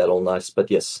getting that all nice. But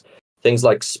yes, things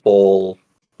like spall,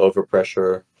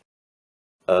 overpressure,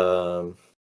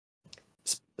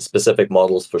 specific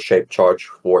models for shape charge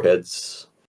warheads,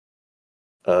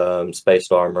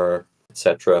 spaced armor,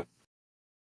 etc.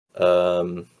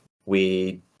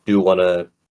 We do want to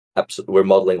we're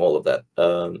modeling all of that.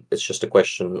 It's just a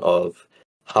question of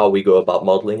how we go about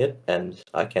modeling it, and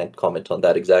I can't comment on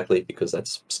that exactly because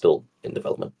that's still in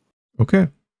development. Okay.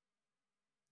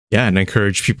 Yeah, and I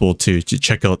encourage people to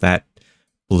check out that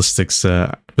ballistics.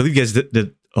 I believe you guys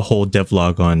did a whole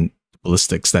devlog on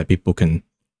ballistics that people can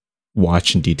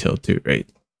watch in detail too, right?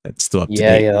 That's still up to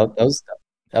date. Yeah,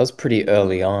 that was pretty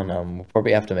early on. We'll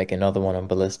probably have to make another one on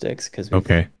ballistics because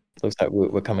looks like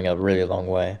we're coming a really long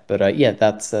way. But yeah,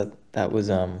 that was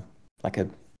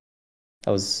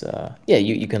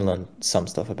you can learn some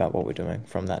stuff about what we're doing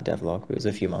from that devlog. It was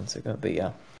a few months ago, but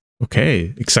yeah.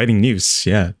 Okay, exciting news.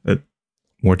 Yeah,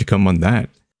 more to come on that.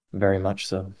 Very much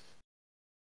so.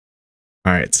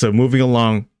 All right, so moving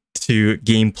along to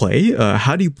gameplay,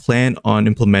 how do you plan on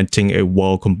implementing a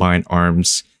well-combined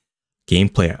arms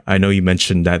gameplay? I know you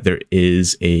mentioned that there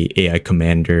is a AI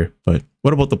commander, but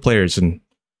what about the players, and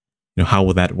how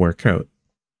will that work out?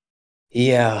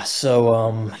 Yeah,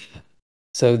 so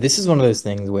this is one of those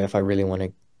things where if I really want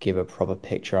to give a proper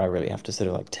picture, I really have to sort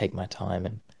of like take my time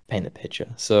and paint the picture.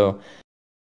 So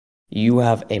you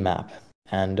have a map,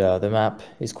 and the map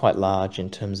is quite large in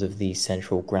terms of the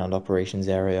central ground operations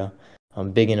area,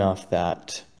 big enough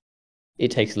that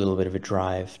it takes a little bit of a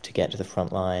drive to get to the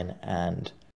front line,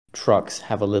 and trucks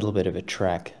have a little bit of a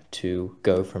trek to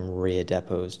go from rear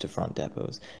depots to front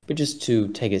depots, but just to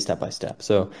take it step by step.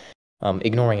 So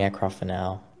ignoring aircraft for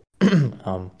now,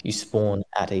 you spawn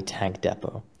at a tank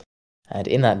depot, and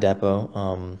in that depot,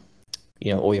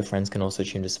 all your friends can also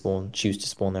choose to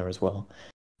spawn there as well.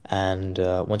 And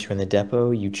once you're in the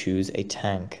depot, you choose a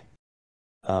tank.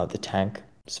 The tank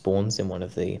spawns in one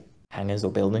of the hangars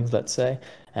or buildings, let's say,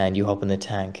 and you hop in the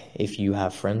tank. If you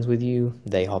have friends with you,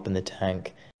 they hop in the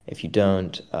tank. If you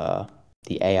don't,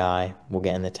 the AI will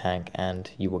get in the tank and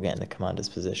you will get in the commander's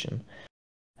position.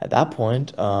 At that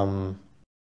point,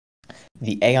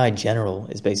 the AI general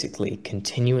is basically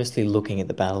continuously looking at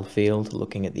the battlefield,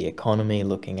 looking at the economy,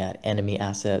 looking at enemy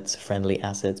assets, friendly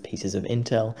assets, pieces of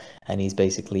intel, and he's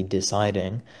basically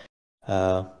deciding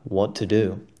what to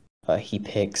do. He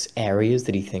picks areas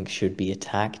that he thinks should be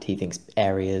attacked. He thinks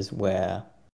areas where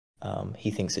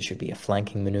he thinks it should be a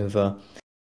flanking maneuver.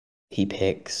 he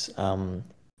picks.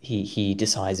 He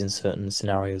decides in certain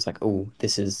scenarios like, oh,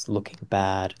 this is looking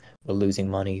bad. We're losing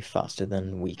money faster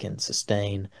than we can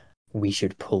sustain. We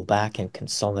should pull back and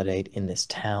consolidate in this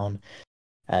town.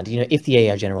 And if the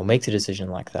AI general makes a decision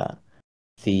like that,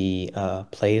 the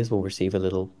players will receive a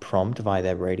little prompt via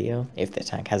their radio if their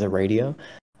tank has a radio,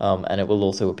 and it will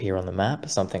also appear on the map,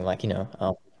 something like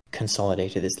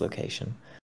consolidate to this location.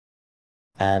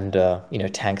 And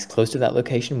tanks close to that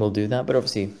location will do that, but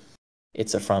obviously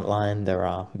it's a front line. There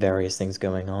are various things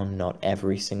going on. Not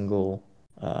every single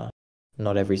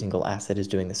asset is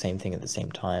doing the same thing at the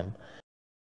same time.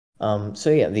 So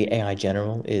yeah, the AI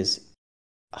general is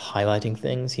highlighting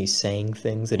things. He's saying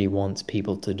things that he wants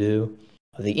people to do.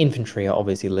 The infantry are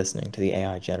obviously listening to the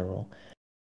AI general,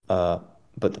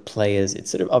 but the players, it's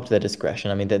sort of up to their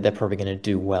discretion. I mean, they're probably going to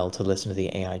do well to listen to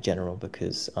the AI general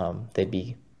because they'd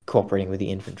be cooperating with the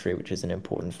infantry, which is an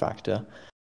important factor.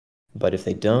 But if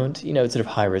they don't, it's sort of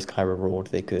high risk, high reward.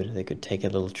 They could take a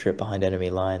little trip behind enemy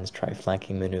lines, try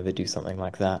flanking maneuver, do something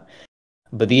like that.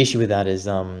 But the issue with that is,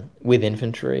 with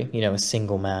infantry, a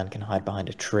single man can hide behind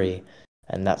a tree,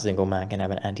 and that single man can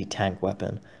have an anti-tank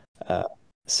weapon.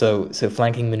 So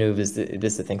flanking maneuvers, this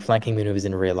is the thing, flanking maneuvers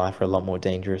in real life are a lot more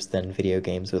dangerous than video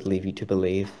games would leave you to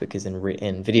believe, because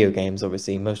in video games,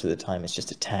 obviously, most of the time it's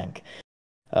just a tank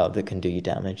that can do you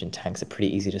damage, and tanks are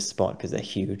pretty easy to spot because they're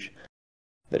huge.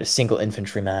 But a single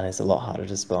infantryman is a lot harder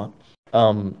to spot.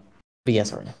 But yeah,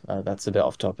 sorry, that's a bit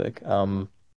off topic.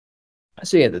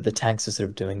 So yeah, the tanks are sort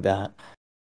of doing that.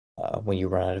 When you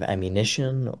run out of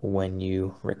ammunition, when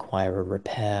you require a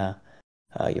repair,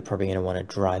 you're probably going to want to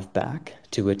drive back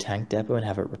to a tank depot and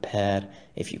have it repaired.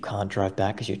 If you can't drive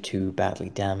back because you're too badly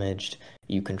damaged,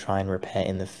 you can try and repair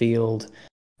in the field.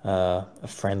 A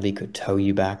friendly could tow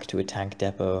you back to a tank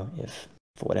depot if,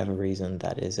 for whatever reason,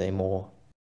 that is a more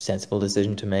sensible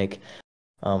decision to make.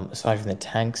 Aside from the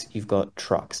tanks, you've got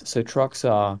trucks. So trucks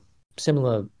are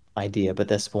similar idea, but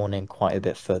they're spawning quite a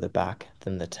bit further back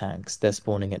than the tanks. They're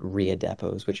spawning at rear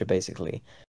depots, which are basically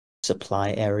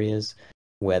supply areas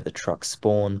where the trucks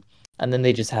spawn, and then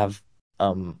they just have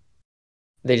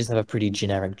a pretty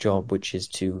generic job, which is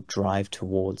to drive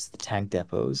towards the tank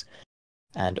depots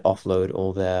and offload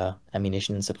all their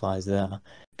ammunition and supplies there,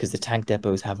 because the tank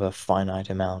depots have a finite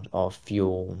amount of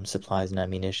fuel, supplies, and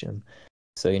ammunition.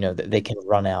 So they can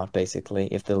run out basically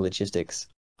if the logistics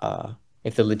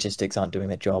aren't doing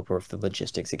their job, or if the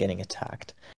logistics are getting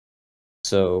attacked.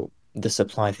 So the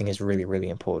supply thing is really, really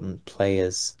important.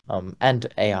 Players,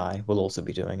 and AI will also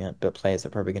be doing it, but players are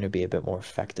probably going to be a bit more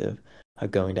effective, are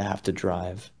going to have to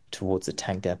drive towards the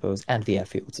tank depots and the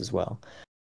airfields as well.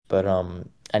 But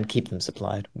and keep them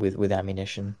supplied with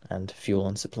ammunition and fuel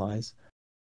and supplies.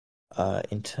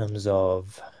 In terms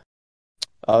of,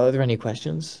 are there any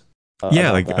questions?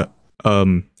 Yeah, like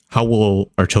how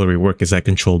will artillery work? Is that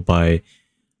controlled by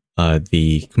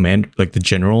the command, like the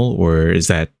general, or is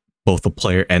that both the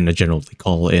player and the general they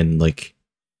call in like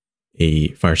a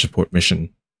fire support mission?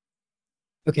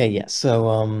 Okay, yeah.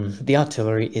 So the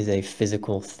artillery is a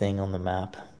physical thing on the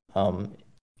map.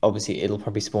 Obviously, it'll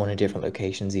probably spawn in different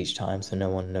locations each time, so no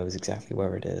one knows exactly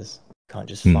where it is. You can't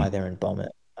just fly there and bomb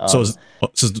it. So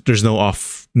there's no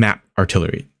off-map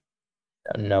artillery?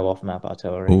 No off-map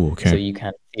artillery. Oh, okay. So you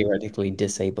can theoretically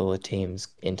disable a team's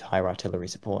entire artillery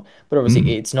support. But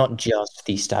obviously, it's not just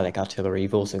the static artillery.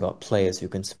 You've also got players who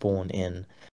can spawn in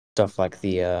stuff like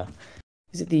the...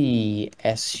 is it the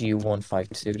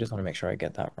SU-152? Just want to make sure I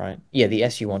get that right. Yeah, the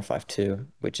SU-152,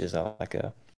 which is like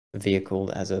a vehicle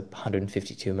that has a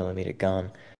 152mm gun,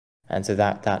 and so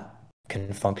that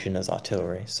can function as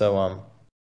artillery. So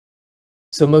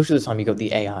most of the time you got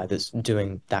the AI that's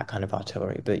doing that kind of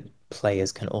artillery, but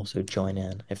players can also join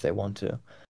in if they want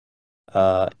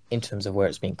to. In terms of where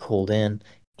it's being called in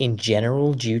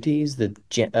general duties,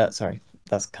 sorry,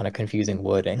 that's kind of confusing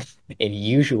wording. In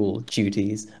usual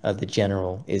duties, the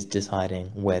general is deciding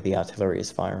where the artillery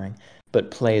is firing, but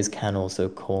players can also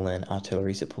call in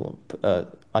artillery support,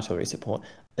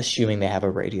 assuming they have a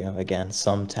radio. Again,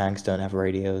 some tanks don't have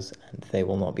radios, and they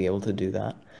will not be able to do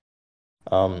that.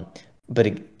 But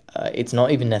it's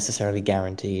not even necessarily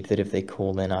guaranteed that if they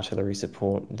call in artillery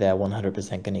support, they're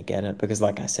 100% going to get it, because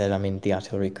like I said, I mean, the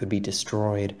artillery could be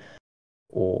destroyed,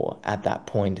 or at that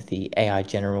point, the AI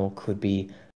general could be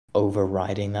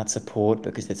overriding that support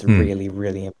because it's really,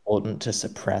 really important to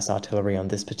suppress artillery on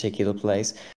this particular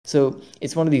place. So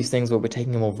it's one of these things where we're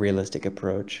taking a more realistic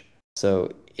approach.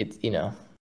 So it's,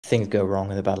 things go wrong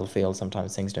in the battlefield.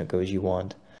 Sometimes things don't go as you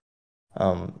want.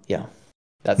 Yeah,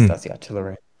 that's the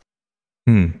artillery.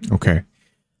 Okay.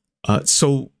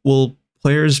 So will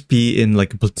players be in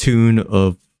like a platoon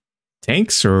of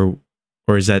tanks, or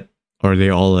is that or are they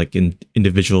all like in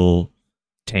individual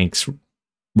tanks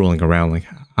rolling around? Like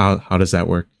how does that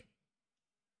work?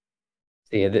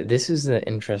 So yeah, this is the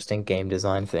interesting game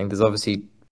design thing. There's obviously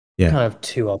Yeah. kind of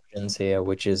two options here,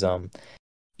 which is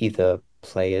either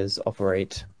players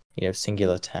operate,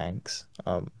 singular tanks,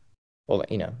 or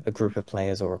a group of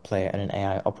players or a player and an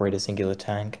AI operate a singular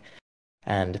tank,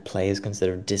 and players can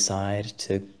sort of decide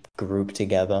to group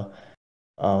together.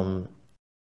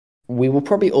 We will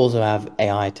probably also have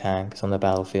AI tanks on the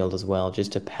battlefield as well,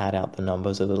 just to pad out the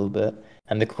numbers a little bit.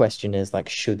 And the question is, like,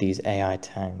 should these AI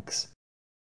tanks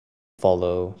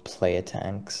follow player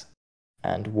tanks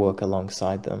and work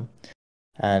alongside them?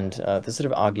 And there's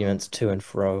sort of arguments to and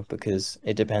fro, because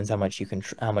it depends how much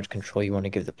how much control you want to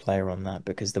give the player on that.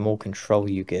 Because the more control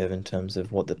you give in terms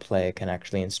of what the player can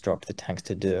actually instruct the tanks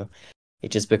to do,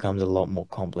 it just becomes a lot more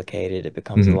complicated. It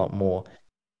becomes a lot more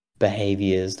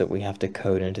behaviors that we have to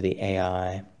code into the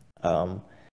AI,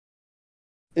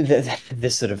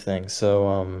 this sort of thing.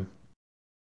 So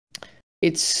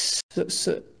it's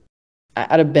so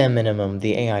at a bare minimum,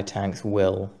 the AI tanks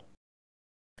will,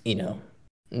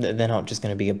 they're not just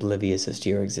going to be oblivious as to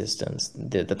your existence.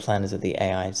 The plan is that the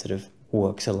AI sort of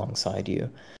works alongside you.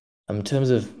 In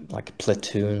terms of like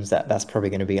platoons, that's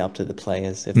probably going to be up to the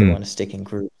players if they want to stick in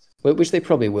groups, which they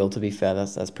probably will. To be fair,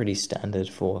 that's pretty standard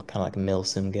for kind of like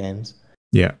milsim games.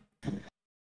 Yeah.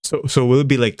 So will it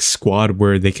be like squad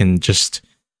where they can just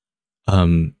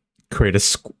create a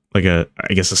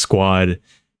squad,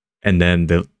 and then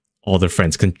all their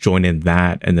friends can join in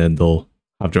that, and then they'll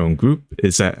have their own group?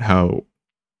 Is that how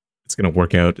it's going to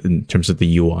work out in terms of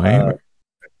the UI?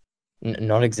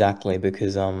 Not exactly,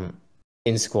 because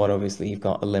in squad obviously you've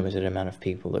got a limited amount of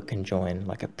people that can join,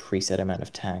 like a preset amount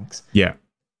of tanks. Yeah.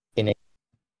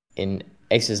 In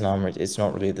Aces and Armour, it's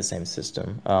not really the same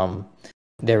system.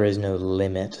 There is no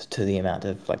limit to the amount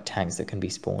of like tanks that can be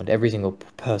spawned. Every single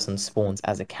person spawns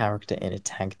as a character in a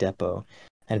tank depot,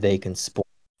 and they can spawn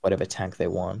whatever tank they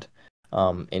want.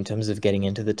 In terms of getting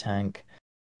into the tank,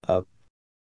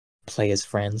 players'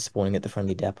 friends spawning at the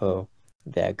friendly depot,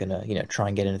 they're gonna, try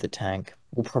and get into the tank.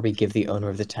 We'll probably give the owner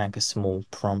of the tank a small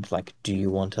prompt like, do you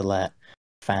want to let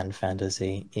fan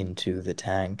fantasy into the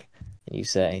tank? And you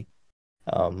say,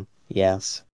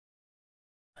 yes.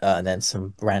 And then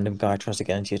some random guy tries to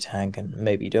get into your tank, and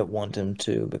maybe you don't want him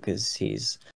to because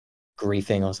he's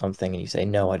griefing or something, and you say,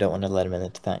 no, I don't want to let him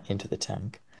into the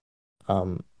tank.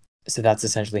 So that's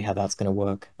essentially how that's going to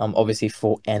work. Obviously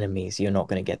for enemies, you're not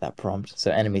going to get that prompt,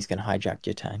 so enemies can hijack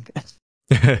your tank.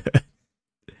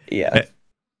 Yeah.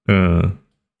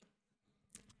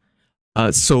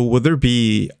 So will there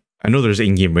be? I know there's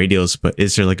in-game radios, but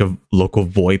is there like a local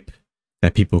VoIP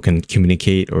that people can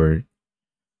communicate or?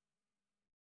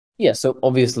 Yeah, so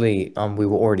obviously, we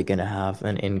were already going to have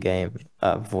an in-game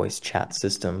voice chat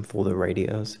system for the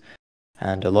radios,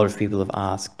 and a lot of people have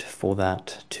asked for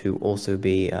that to also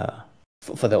be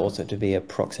for there also to be a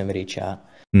proximity chat.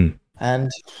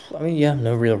 And I mean, yeah,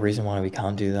 no real reason why we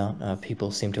can't do that. People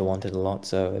seem to want it a lot,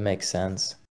 so it makes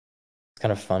sense. It's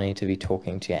kind of funny to be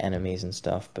talking to your enemies and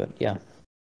stuff, but yeah,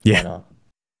 why not?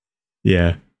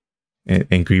 Yeah,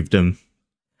 and grieve them.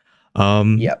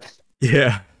 Yep.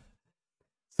 Yeah.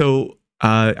 So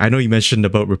I know you mentioned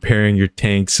about repairing your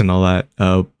tanks and all that,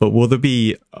 but will there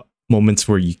be moments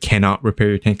where you cannot repair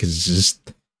your tank because it's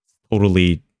just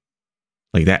totally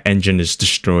like that engine is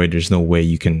destroyed? There's no way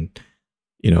you can,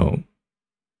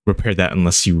 repair that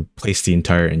unless you replace the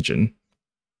entire engine.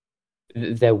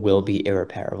 There will be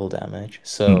irreparable damage.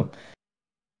 So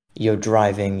you're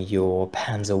driving your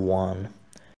Panzer 1,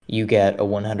 you get a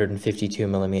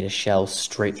 152mm shell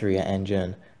straight through your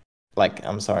engine. Like,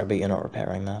 I'm sorry, but you're not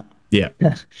repairing that. Yeah.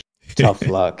 Tough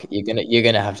luck. You're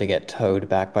gonna have to get towed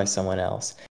back by someone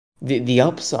else. The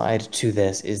upside to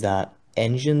this is that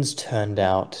engines turned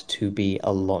out to be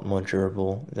a lot more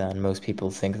durable than most people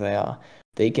think they are.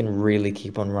 They can really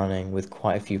keep on running with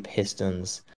quite a few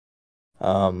pistons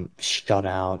shut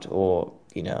out, or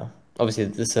obviously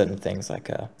there's certain things like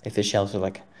if the shells are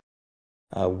like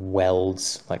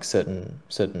welds like certain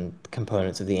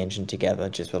components of the engine together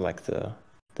just with like the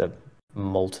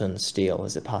molten steel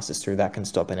as it passes through, that can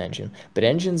stop an engine. But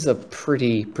engines are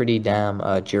pretty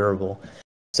damn durable,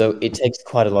 so it takes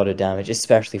quite a lot of damage,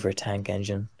 especially for a tank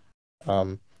engine,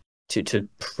 to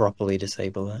properly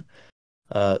disable it.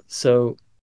 So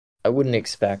I wouldn't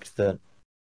expect that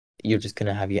you're just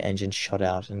gonna have your engine shut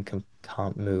out and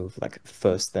can't move like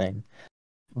first thing.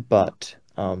 But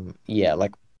yeah,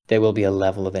 like there will be a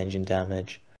level of engine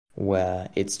damage where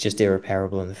it's just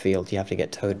irreparable in the field. You have to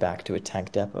get towed back to a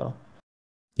tank depot.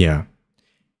 Yeah.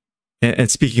 And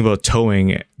speaking about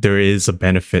towing, there is a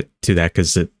benefit to that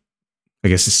because I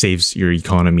guess it saves your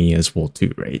economy as well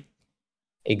too, right?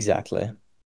 Exactly.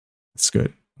 That's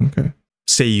good. Okay.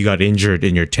 Say you got injured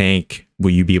in your tank,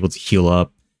 will you be able to heal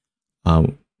up?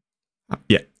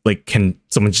 Yeah, like can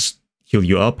someone just heal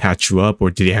you up, patch you up,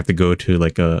 or do they have to go to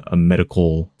like a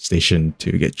medical station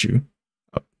to get you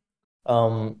up?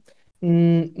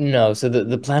 No. So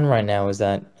the plan right now is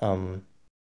that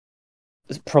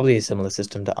it's probably a similar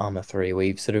system to Armour 3, where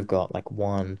you've sort of got like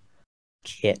one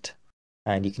kit,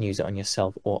 and you can use it on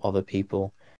yourself or other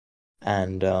people.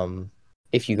 And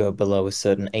if you go below a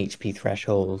certain HP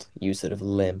threshold, you sort of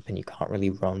limp and you can't really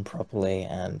run properly,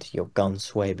 and your gun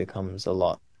sway becomes a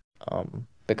lot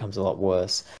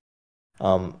worse.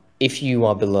 If you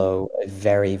are below a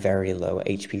very, very low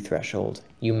HP threshold,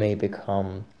 you may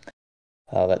become,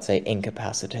 let's say,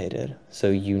 incapacitated. So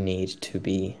you need to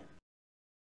be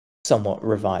somewhat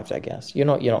revived, I guess. You're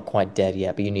not quite dead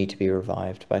yet, but you need to be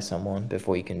revived by someone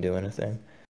before you can do anything.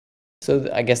 So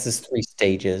I guess there's 3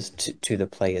 stages to the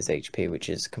player's HP, which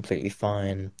is completely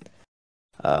fine,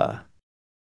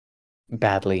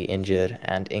 badly injured,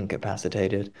 and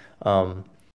incapacitated.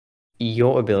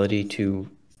 Your ability to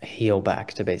heal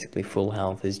back to basically full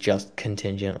health is just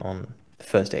contingent on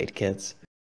first aid kits.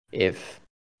 If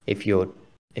if your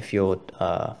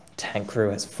tank crew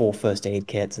has 4 first aid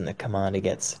kits and the commander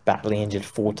gets badly injured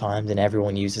 4 times and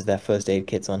everyone uses their first aid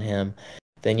kits on him,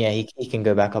 then yeah, he can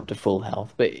go back up to full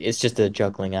health. But it's just a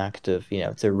juggling act of,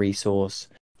 it's a resource.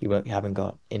 You haven't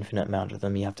got infinite amount of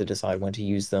them. You have to decide when to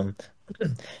use them.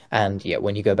 And yeah,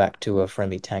 when you go back to a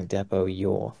friendly tank depot,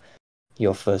 your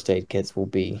first aid kits will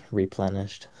be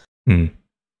replenished. Hmm.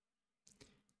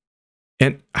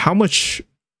 And how much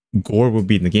gore will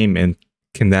be in the game, and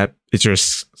is there a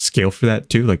scale for that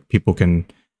too? Like people can,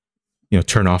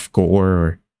 turn off gore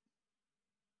or...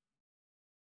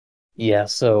 Yeah,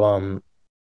 so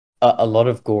a lot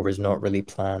of gore is not really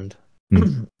planned.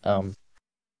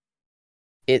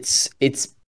 It's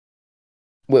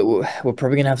we're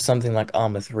probably gonna have something like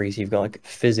Armour 3, so you've got like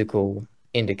physical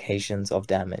indications of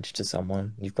damage to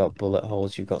someone. You've got bullet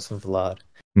holes, you've got some blood.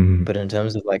 But in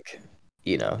terms of like,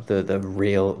 the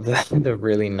real the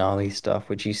really gnarly stuff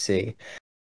which you see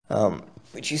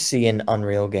in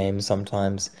Unreal games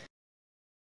sometimes,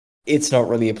 it's not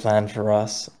really a plan for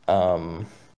us.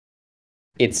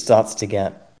 It starts to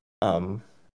get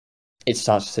it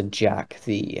starts to jack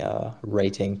the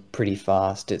rating pretty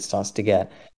fast. It starts to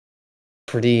get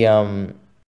pretty kind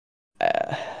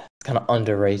of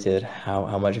underrated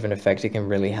how much of an effect it can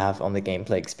really have on the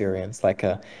gameplay experience. Like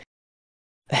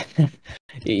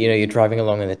you're driving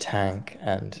along in a tank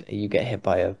and you get hit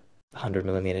by a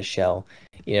 100mm shell.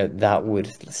 That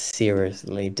would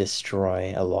seriously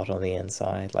destroy a lot on the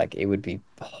inside. Like it would be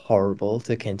horrible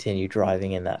to continue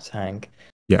driving in that tank.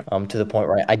 Yeah. To the point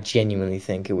where I genuinely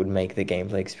think it would make the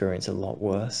gameplay experience a lot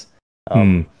worse.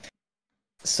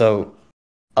 So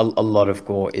a lot of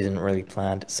gore isn't really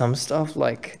planned. Some stuff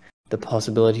like the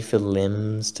possibility for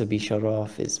limbs to be shot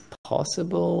off is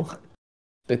possible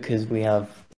because we have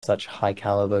such high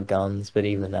caliber guns, but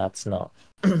even that's not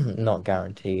not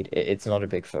guaranteed. It's not a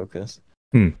big focus.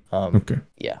 Okay.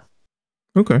 Yeah.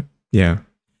 Okay. Yeah.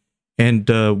 And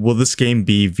will this game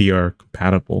be VR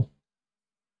compatible?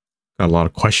 Got a lot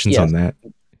of questions on that.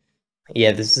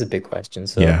 Yeah, this is a big question.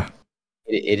 So yeah,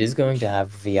 it is going to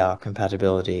have VR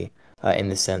compatibility in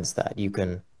the sense that you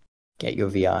can get your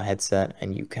VR headset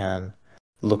and you can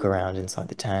look around inside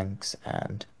the tanks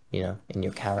and, in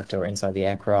your character or inside the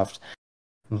aircraft.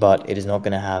 But it is not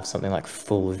going to have something like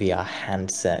full VR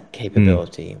handset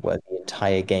capability where the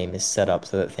entire game is set up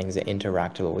so that things are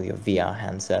interactable with your VR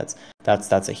handsets.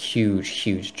 That's a huge,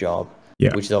 huge job.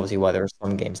 Yeah. Which is obviously why there are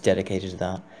some games dedicated to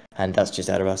that, and that's just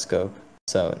out of our scope.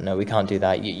 So no, we can't do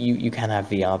that. You can have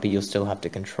VR, but you'll still have to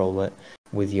control it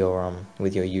with your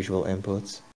usual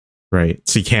inputs. Right.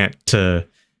 So you can't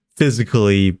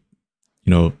physically,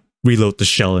 reload the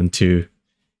shell into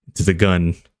the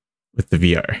gun with the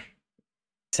VR.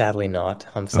 Sadly not.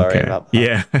 I'm sorry about that.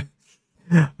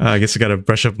 Yeah. I guess I got to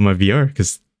brush up on my VR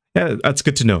because, yeah, that's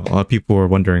good to know. A lot of people are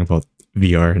wondering about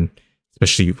VR, and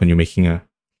especially when you're making a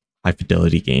high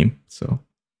fidelity game. So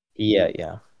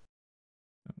yeah.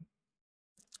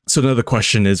 So another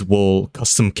question is, will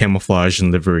custom camouflage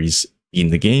and liveries be in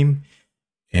the game?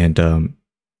 And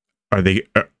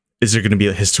is there going to be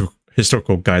a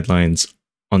historical guidelines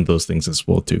on those things as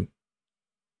well too?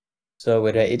 So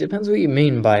it depends what you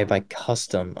mean by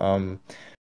custom.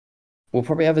 We'll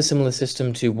probably have a similar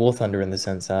system to War Thunder in the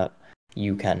sense that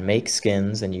you can make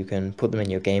skins and you can put them in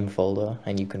your game folder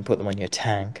and you can put them on your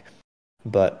tank.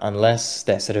 But unless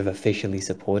they're sort of officially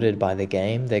supported by the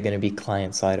game, they're going to be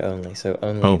client-side only. So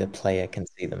only the player can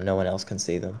see them. No one else can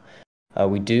see them.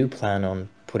 We do plan on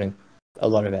putting a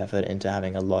lot of effort into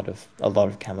having a lot of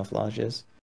camouflages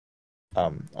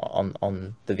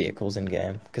on the vehicles in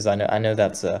game, because I know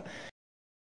that's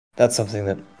something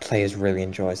that players really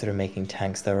enjoy, sort of making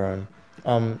tanks their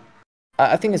own.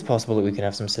 I think it's possible that we can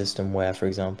have some system where, for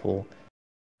example,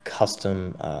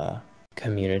 custom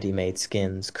community-made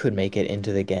skins could make it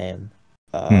into the game.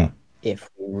 If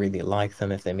we really like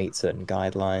them, if they meet certain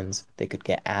guidelines, they could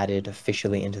get added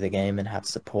officially into the game and have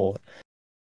support.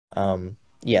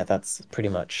 Yeah, that's pretty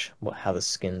much how the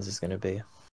skins is going to be.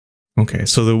 Okay,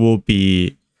 so there will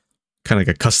be kind of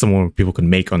like a custom one people can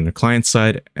make on the client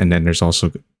side, and then there's also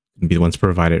going to be the ones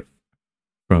provided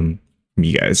from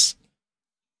you guys.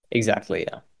 Exactly,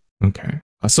 yeah. Okay.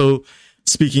 So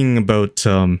speaking about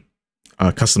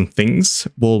custom things,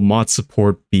 will mod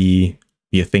support be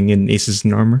a thing in Aces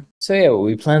and Armor? So yeah,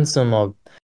 we plan some mod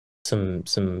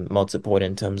support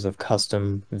in terms of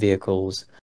custom vehicles,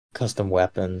 custom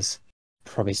weapons,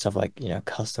 probably stuff like, you know,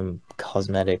 custom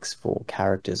cosmetics for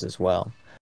characters as well.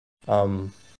 So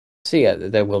yeah,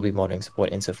 there will be modding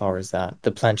support insofar as that.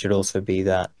 The plan should also be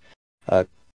that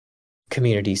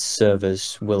community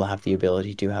servers will have the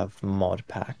ability to have mod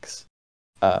packs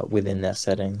within their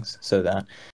settings, so that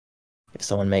if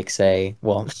someone makes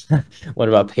one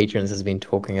of our patrons has been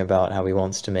talking about how he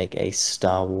wants to make a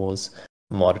Star Wars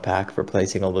mod pack,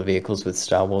 replacing all the vehicles with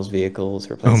Star Wars vehicles,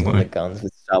 replacing all the guns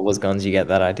with Star Wars guns. You get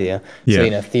that idea. Yeah. So,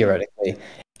 you know, theoretically,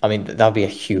 I mean, that'd be a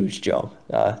huge job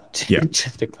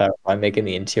just to clarify, making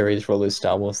the interiors for all those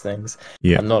Star Wars things.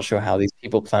 Yeah. I'm not sure how these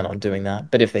people plan on doing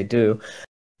that, but if they do,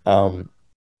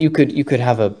 you could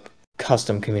have a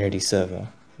custom community server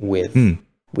with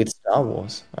Star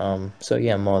Wars. So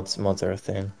yeah, mods are a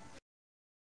thing.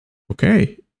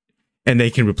 Okay. And they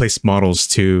can replace models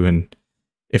too, and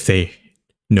if they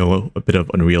know a bit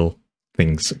of Unreal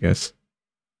things, I guess.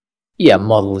 Yeah,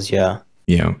 models, yeah.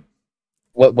 Yeah.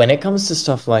 When it comes to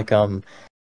stuff like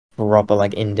proper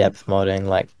like in-depth modding,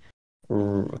 like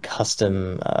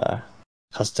custom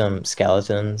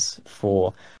skeletons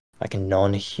for like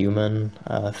non-human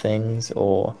things,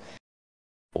 or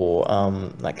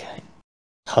like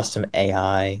custom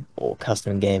AI or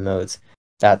custom game modes,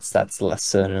 that's less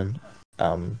certain.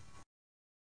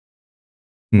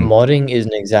 Modding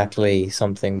isn't exactly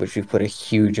something which we've put a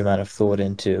huge amount of thought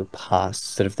into past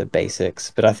sort of the basics,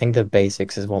 but I think the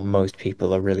basics is what most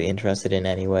people are really interested in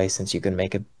anyway, since you can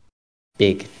make a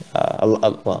big,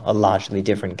 a largely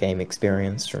different game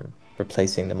experience from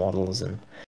replacing the models and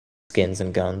skins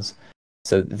and guns.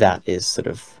 So that is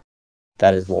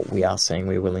what we are saying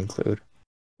we will include.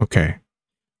 Okay.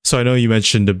 So I know you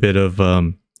mentioned a bit of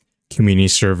community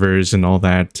servers and all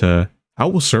that. How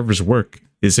will servers work?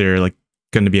 Is there like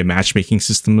going to be a matchmaking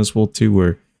system as well too,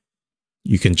 where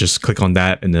you can just click on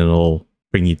that and then it'll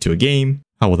bring you to a game?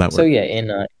 How will that work? So yeah,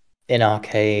 in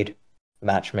arcade,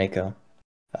 matchmaker.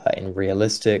 In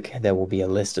realistic, there will be a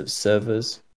list of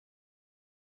servers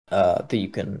that you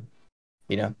can,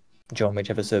 you know, join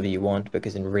whichever server you want,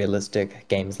 because in realistic,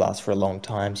 games last for a long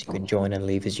time, so you can join and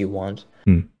leave as you want.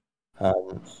 You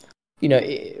know,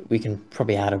 we can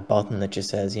probably add a button that just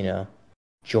says, you know,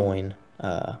 join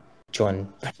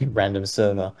random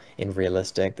server in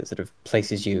realistic, that sort of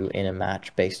places you in a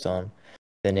match based on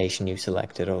the nation you've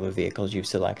selected or the vehicles you've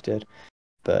selected.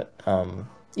 But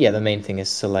yeah, the main thing is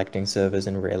selecting servers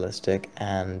in realistic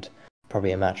and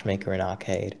probably a matchmaker in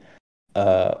arcade.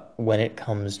 When it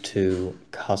comes to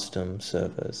custom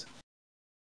servers,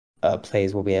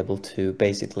 players will be able to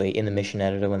basically, in the mission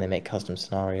editor, when they make custom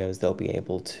scenarios, they'll be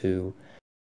able to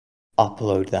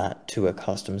upload that to a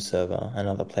custom server, and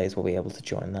other players will be able to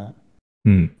join that.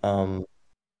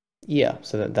 Yeah,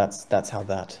 so that's how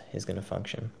that is going to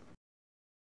function.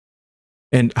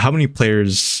 And how many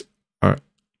players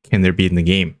can there be in the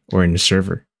game or in the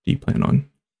server do you plan on?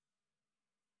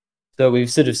 So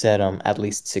we've sort of said at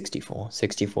least 64.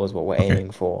 64 is what we're aiming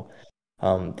for.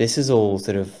 This is all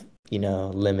sort of, you know,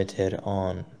 limited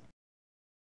on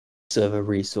server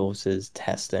resources,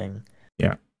 testing.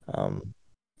 Yeah.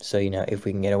 So, you know, if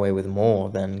we can get away with more,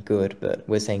 then good. But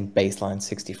we're saying baseline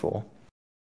 64.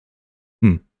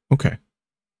 Okay.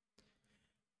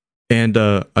 And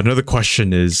another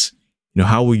question is, you know,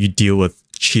 how will you deal with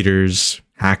cheaters,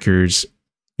 hackers,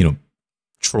 you know,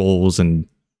 trolls, and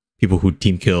people who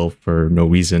team kill for no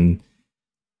reason?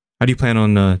 How do you plan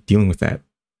on dealing with that?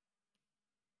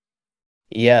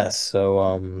 Yeah,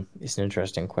 so it's an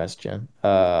interesting question.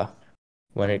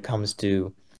 When it comes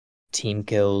to team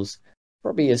kills,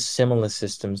 probably a similar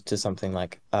systems to something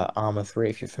like Armour 3,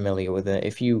 if you're familiar with it.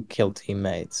 If you kill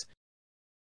teammates,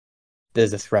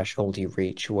 there's a threshold you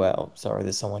reach where, oh, sorry,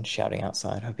 there's someone shouting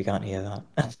outside. Hope you can't hear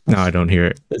that. No, I don't hear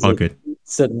it. All good.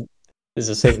 There's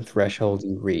a certain threshold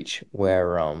you reach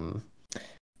where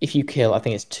if you kill, I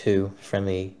think it's 2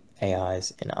 friendly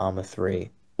AIs in Armour 3,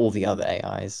 all the other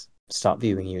AIs start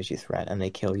viewing you as your threat and they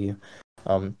kill you.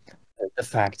 The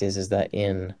fact is that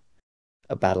in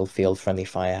a battlefield, friendly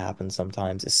fire happens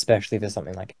sometimes, especially if there's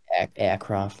something like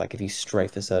aircraft. Like if you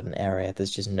strafe a certain area,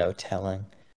 there's just no telling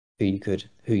who you could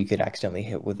accidentally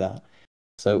hit with that.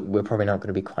 So we're probably not going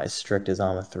to be quite as strict as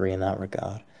Armour 3 in that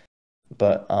regard.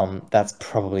 But that's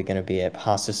probably going to be it.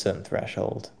 Past a certain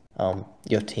threshold,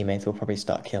 your teammates will probably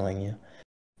start killing you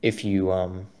if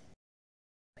you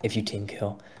team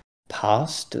kill.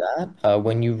 Past that,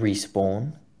 when you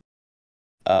respawn,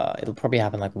 it'll probably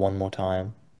happen like 1 more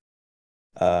time.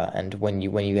 And when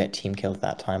you get team killed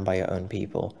that time by your own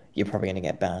people, you're probably going to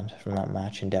get banned from that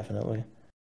match indefinitely.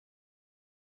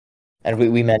 And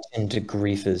we mentioned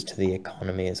griefers to the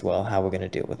economy as well, how we're going to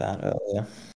deal with that earlier.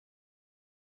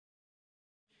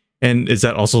 And is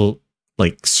that also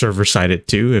like server sided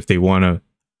too? If they want to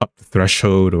up the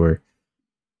threshold, or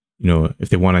if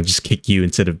they want to just kick you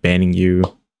instead of banning you?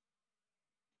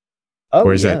 Oh,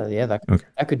 or is that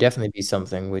could definitely be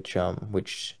something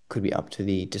which could be up to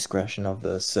the discretion of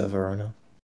the server owner.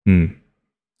 And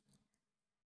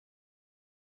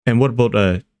what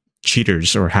about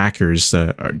cheaters or hackers?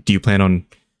 Do you plan on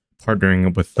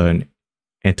partnering with an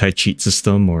anti-cheat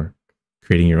system or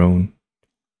creating your own?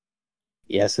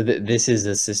 Yeah, so this is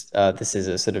a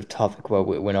sort of topic where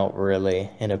we're not really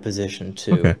in a position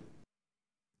to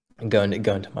go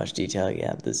into much detail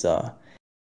yet.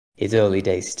 It's early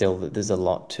days still. There's a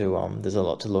lot to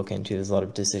look into. There's a lot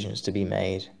of decisions to be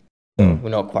made. So we're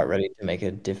not quite ready to make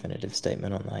a definitive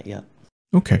statement on that yet.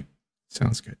 Okay,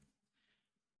 sounds good.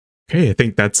 Okay, I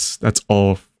think that's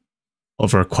all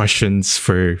of our questions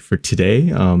for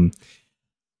today.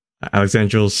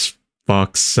 Alexandros,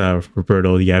 Fox,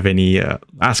 Roberto, do you have any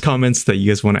last comments that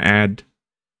you guys want to add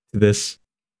to this?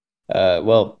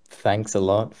 Well, thanks a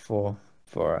lot for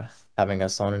having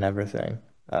us on and everything.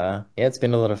 Yeah, it's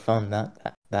been a lot of fun.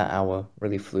 That hour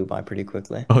really flew by pretty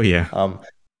quickly. Oh yeah.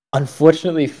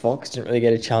 Unfortunately, Fox didn't really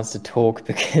get a chance to talk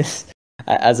because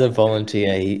as a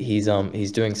volunteer, he's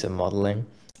doing some modeling,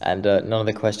 and none of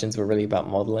the questions were really about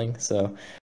modeling. So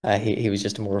he was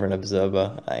just more of an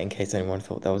observer. In case anyone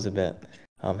thought that was a bit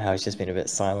how he's just been a bit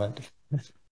silent.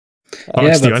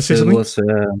 Alex, do you want to say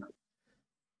something?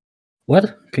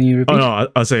 What? Can you repeat? Oh no,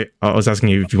 I was asking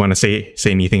you if you want to say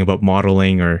anything about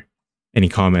modeling or any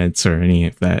comments or any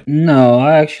of that. No,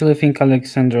 I actually think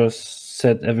Alexandros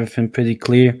said everything pretty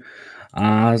clear.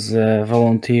 As a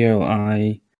volunteer,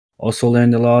 I also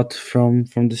learned a lot from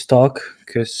this talk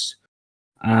because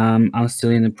I'm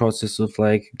still in the process of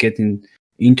like getting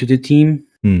into the team,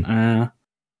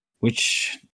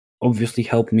 which obviously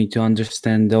helped me to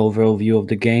understand the overall view of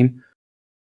the game.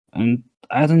 And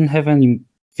I don't have anything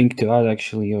to add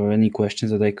actually, or any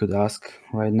questions that I could ask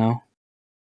right now.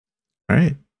 All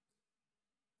right.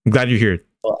 I'm glad you're here.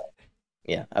 Well,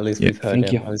 yeah, at least we've heard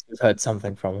him. At least we've heard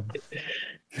something from him.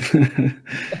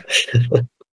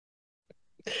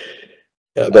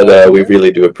 Yeah, but we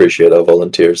really do appreciate our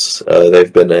volunteers.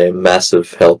 They've been a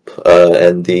massive help,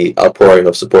 and the outpouring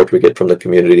of support we get from the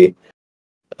community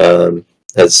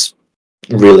has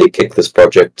really kicked this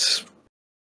project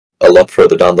a lot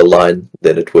further down the line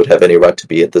than it would have any right to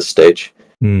be at this stage.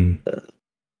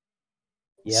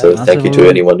 So thank you to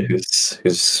anyone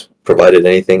who's provided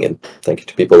anything, and thank you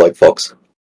to people like Fox.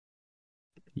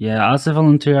 Yeah, as a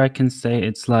volunteer, I can say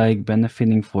it's like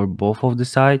benefiting for both of the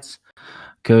sides,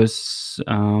 because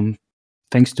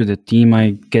thanks to the team,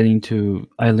 I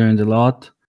learned a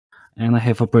lot, and I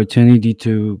have opportunity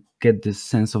to get this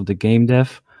sense of the game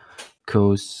dev,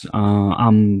 because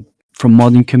I'm from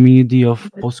modding community of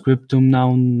Postscriptum,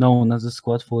 now known as the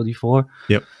Squad 44.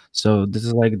 Yep. So this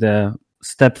is like the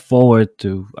step forward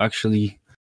to actually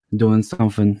doing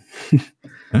something.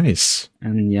 Nice.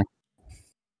 And yeah,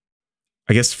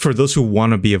 I guess for those who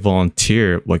want to be a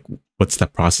volunteer, like, what's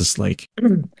that process like?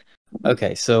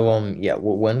 Okay, so yeah,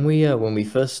 when we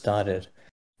first started,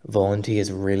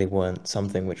 volunteers really weren't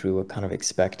something which we were kind of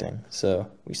expecting. So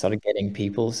we started getting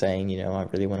people saying, I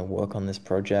really want to work on this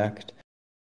project.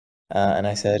 And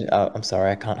I said, I'm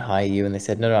sorry, I can't hire you. And they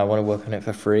said, no, I want to work on it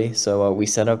for free. So we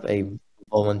set up a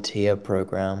volunteer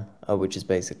program, which is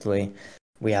basically,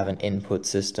 we have an input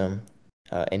system,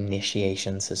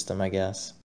 initiation system, I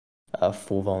guess,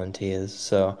 for volunteers.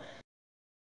 So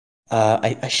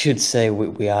I should say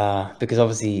we are, because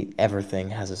obviously everything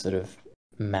has a sort of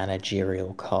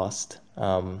managerial cost.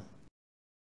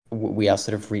 we are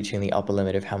sort of reaching the upper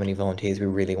limit of how many volunteers we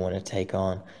really want to take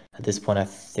on. At this point, I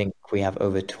think we have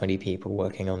over 20 people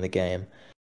working on the game.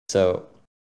 So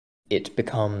it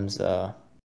becomes,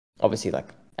 obviously, like,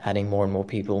 adding more and more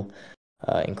people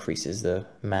increases the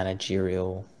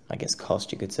managerial, I guess,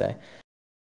 cost, you could say.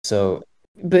 So,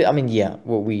 but I mean, yeah,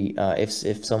 what we,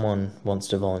 if someone wants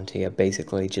to volunteer,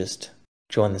 basically just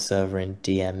join the server and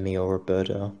DM me or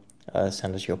Roberto,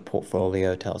 send us your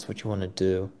portfolio, tell us what you want to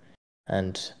do,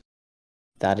 and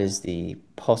that is the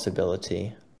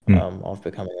possibility of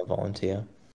becoming a volunteer.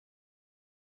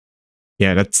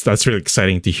 Yeah, that's really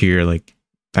exciting to hear. Like,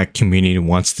 that community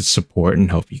wants to support and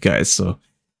help you guys. So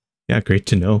yeah, great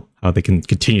to know how they can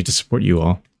continue to support you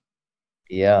all.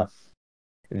 Yeah.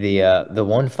 The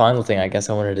one final thing I guess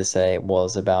I wanted to say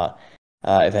was about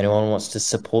if anyone wants to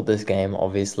support this game,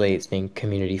 obviously it's being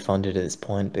community funded at this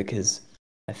point, because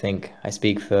I think I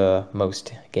speak for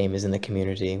most gamers in the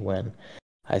community when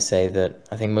I say that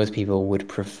I think most people would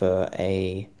prefer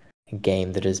a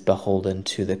game that is beholden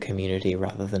to the community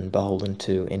rather than beholden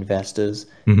to investors,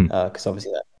 because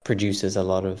obviously that produces a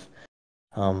lot of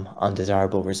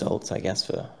undesirable results, I guess,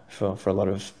 for a lot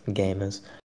of gamers.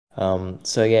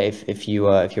 So yeah, if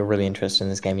you're really interested in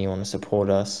this game and you want to support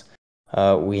us,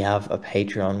 we have a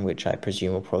Patreon, which I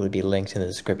presume will probably be linked in the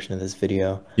description of this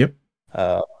video. Yep.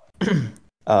 The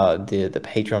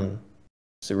Patreon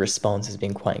response has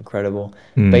been quite incredible.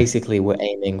 Basically, we're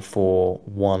aiming for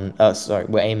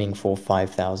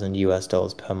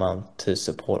 $5,000 per month to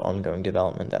support ongoing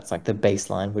development. That's like the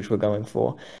baseline which we're going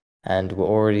for, and we're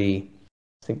already,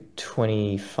 I think,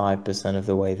 25% of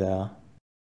the way there.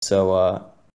 So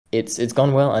it's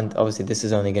gone well, and obviously this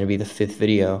is only going to be the fifth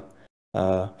video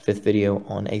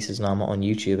on Aces and Armour on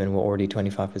YouTube, and we're already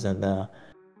 25% there.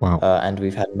 Wow. And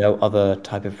we've had no other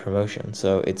type of promotion,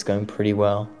 so it's going pretty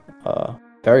well,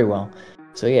 very well.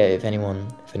 So yeah, if anyone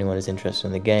is interested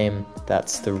in the game,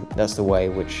 that's the way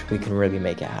which we can really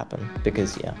make it happen.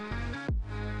 Because yeah,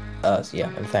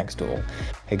 and thanks to all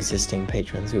existing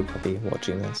patrons who are probably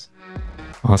watching this.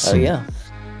 Awesome. Yeah.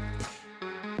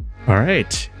 All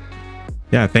right.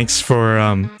 Yeah, thanks for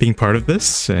being part of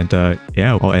this, and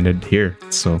yeah, I'll end it here.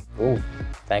 So. Ooh,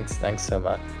 thanks so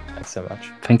much.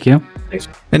 Thank you. Thanks.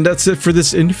 And that's it for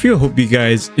this interview. I hope you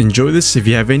guys enjoy this. If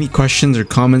you have any questions or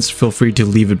comments, feel free to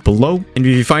leave it below. And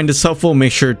if you find this helpful,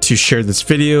 make sure to share this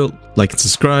video, like and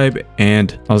subscribe,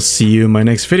 and I'll see you in my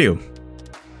next video.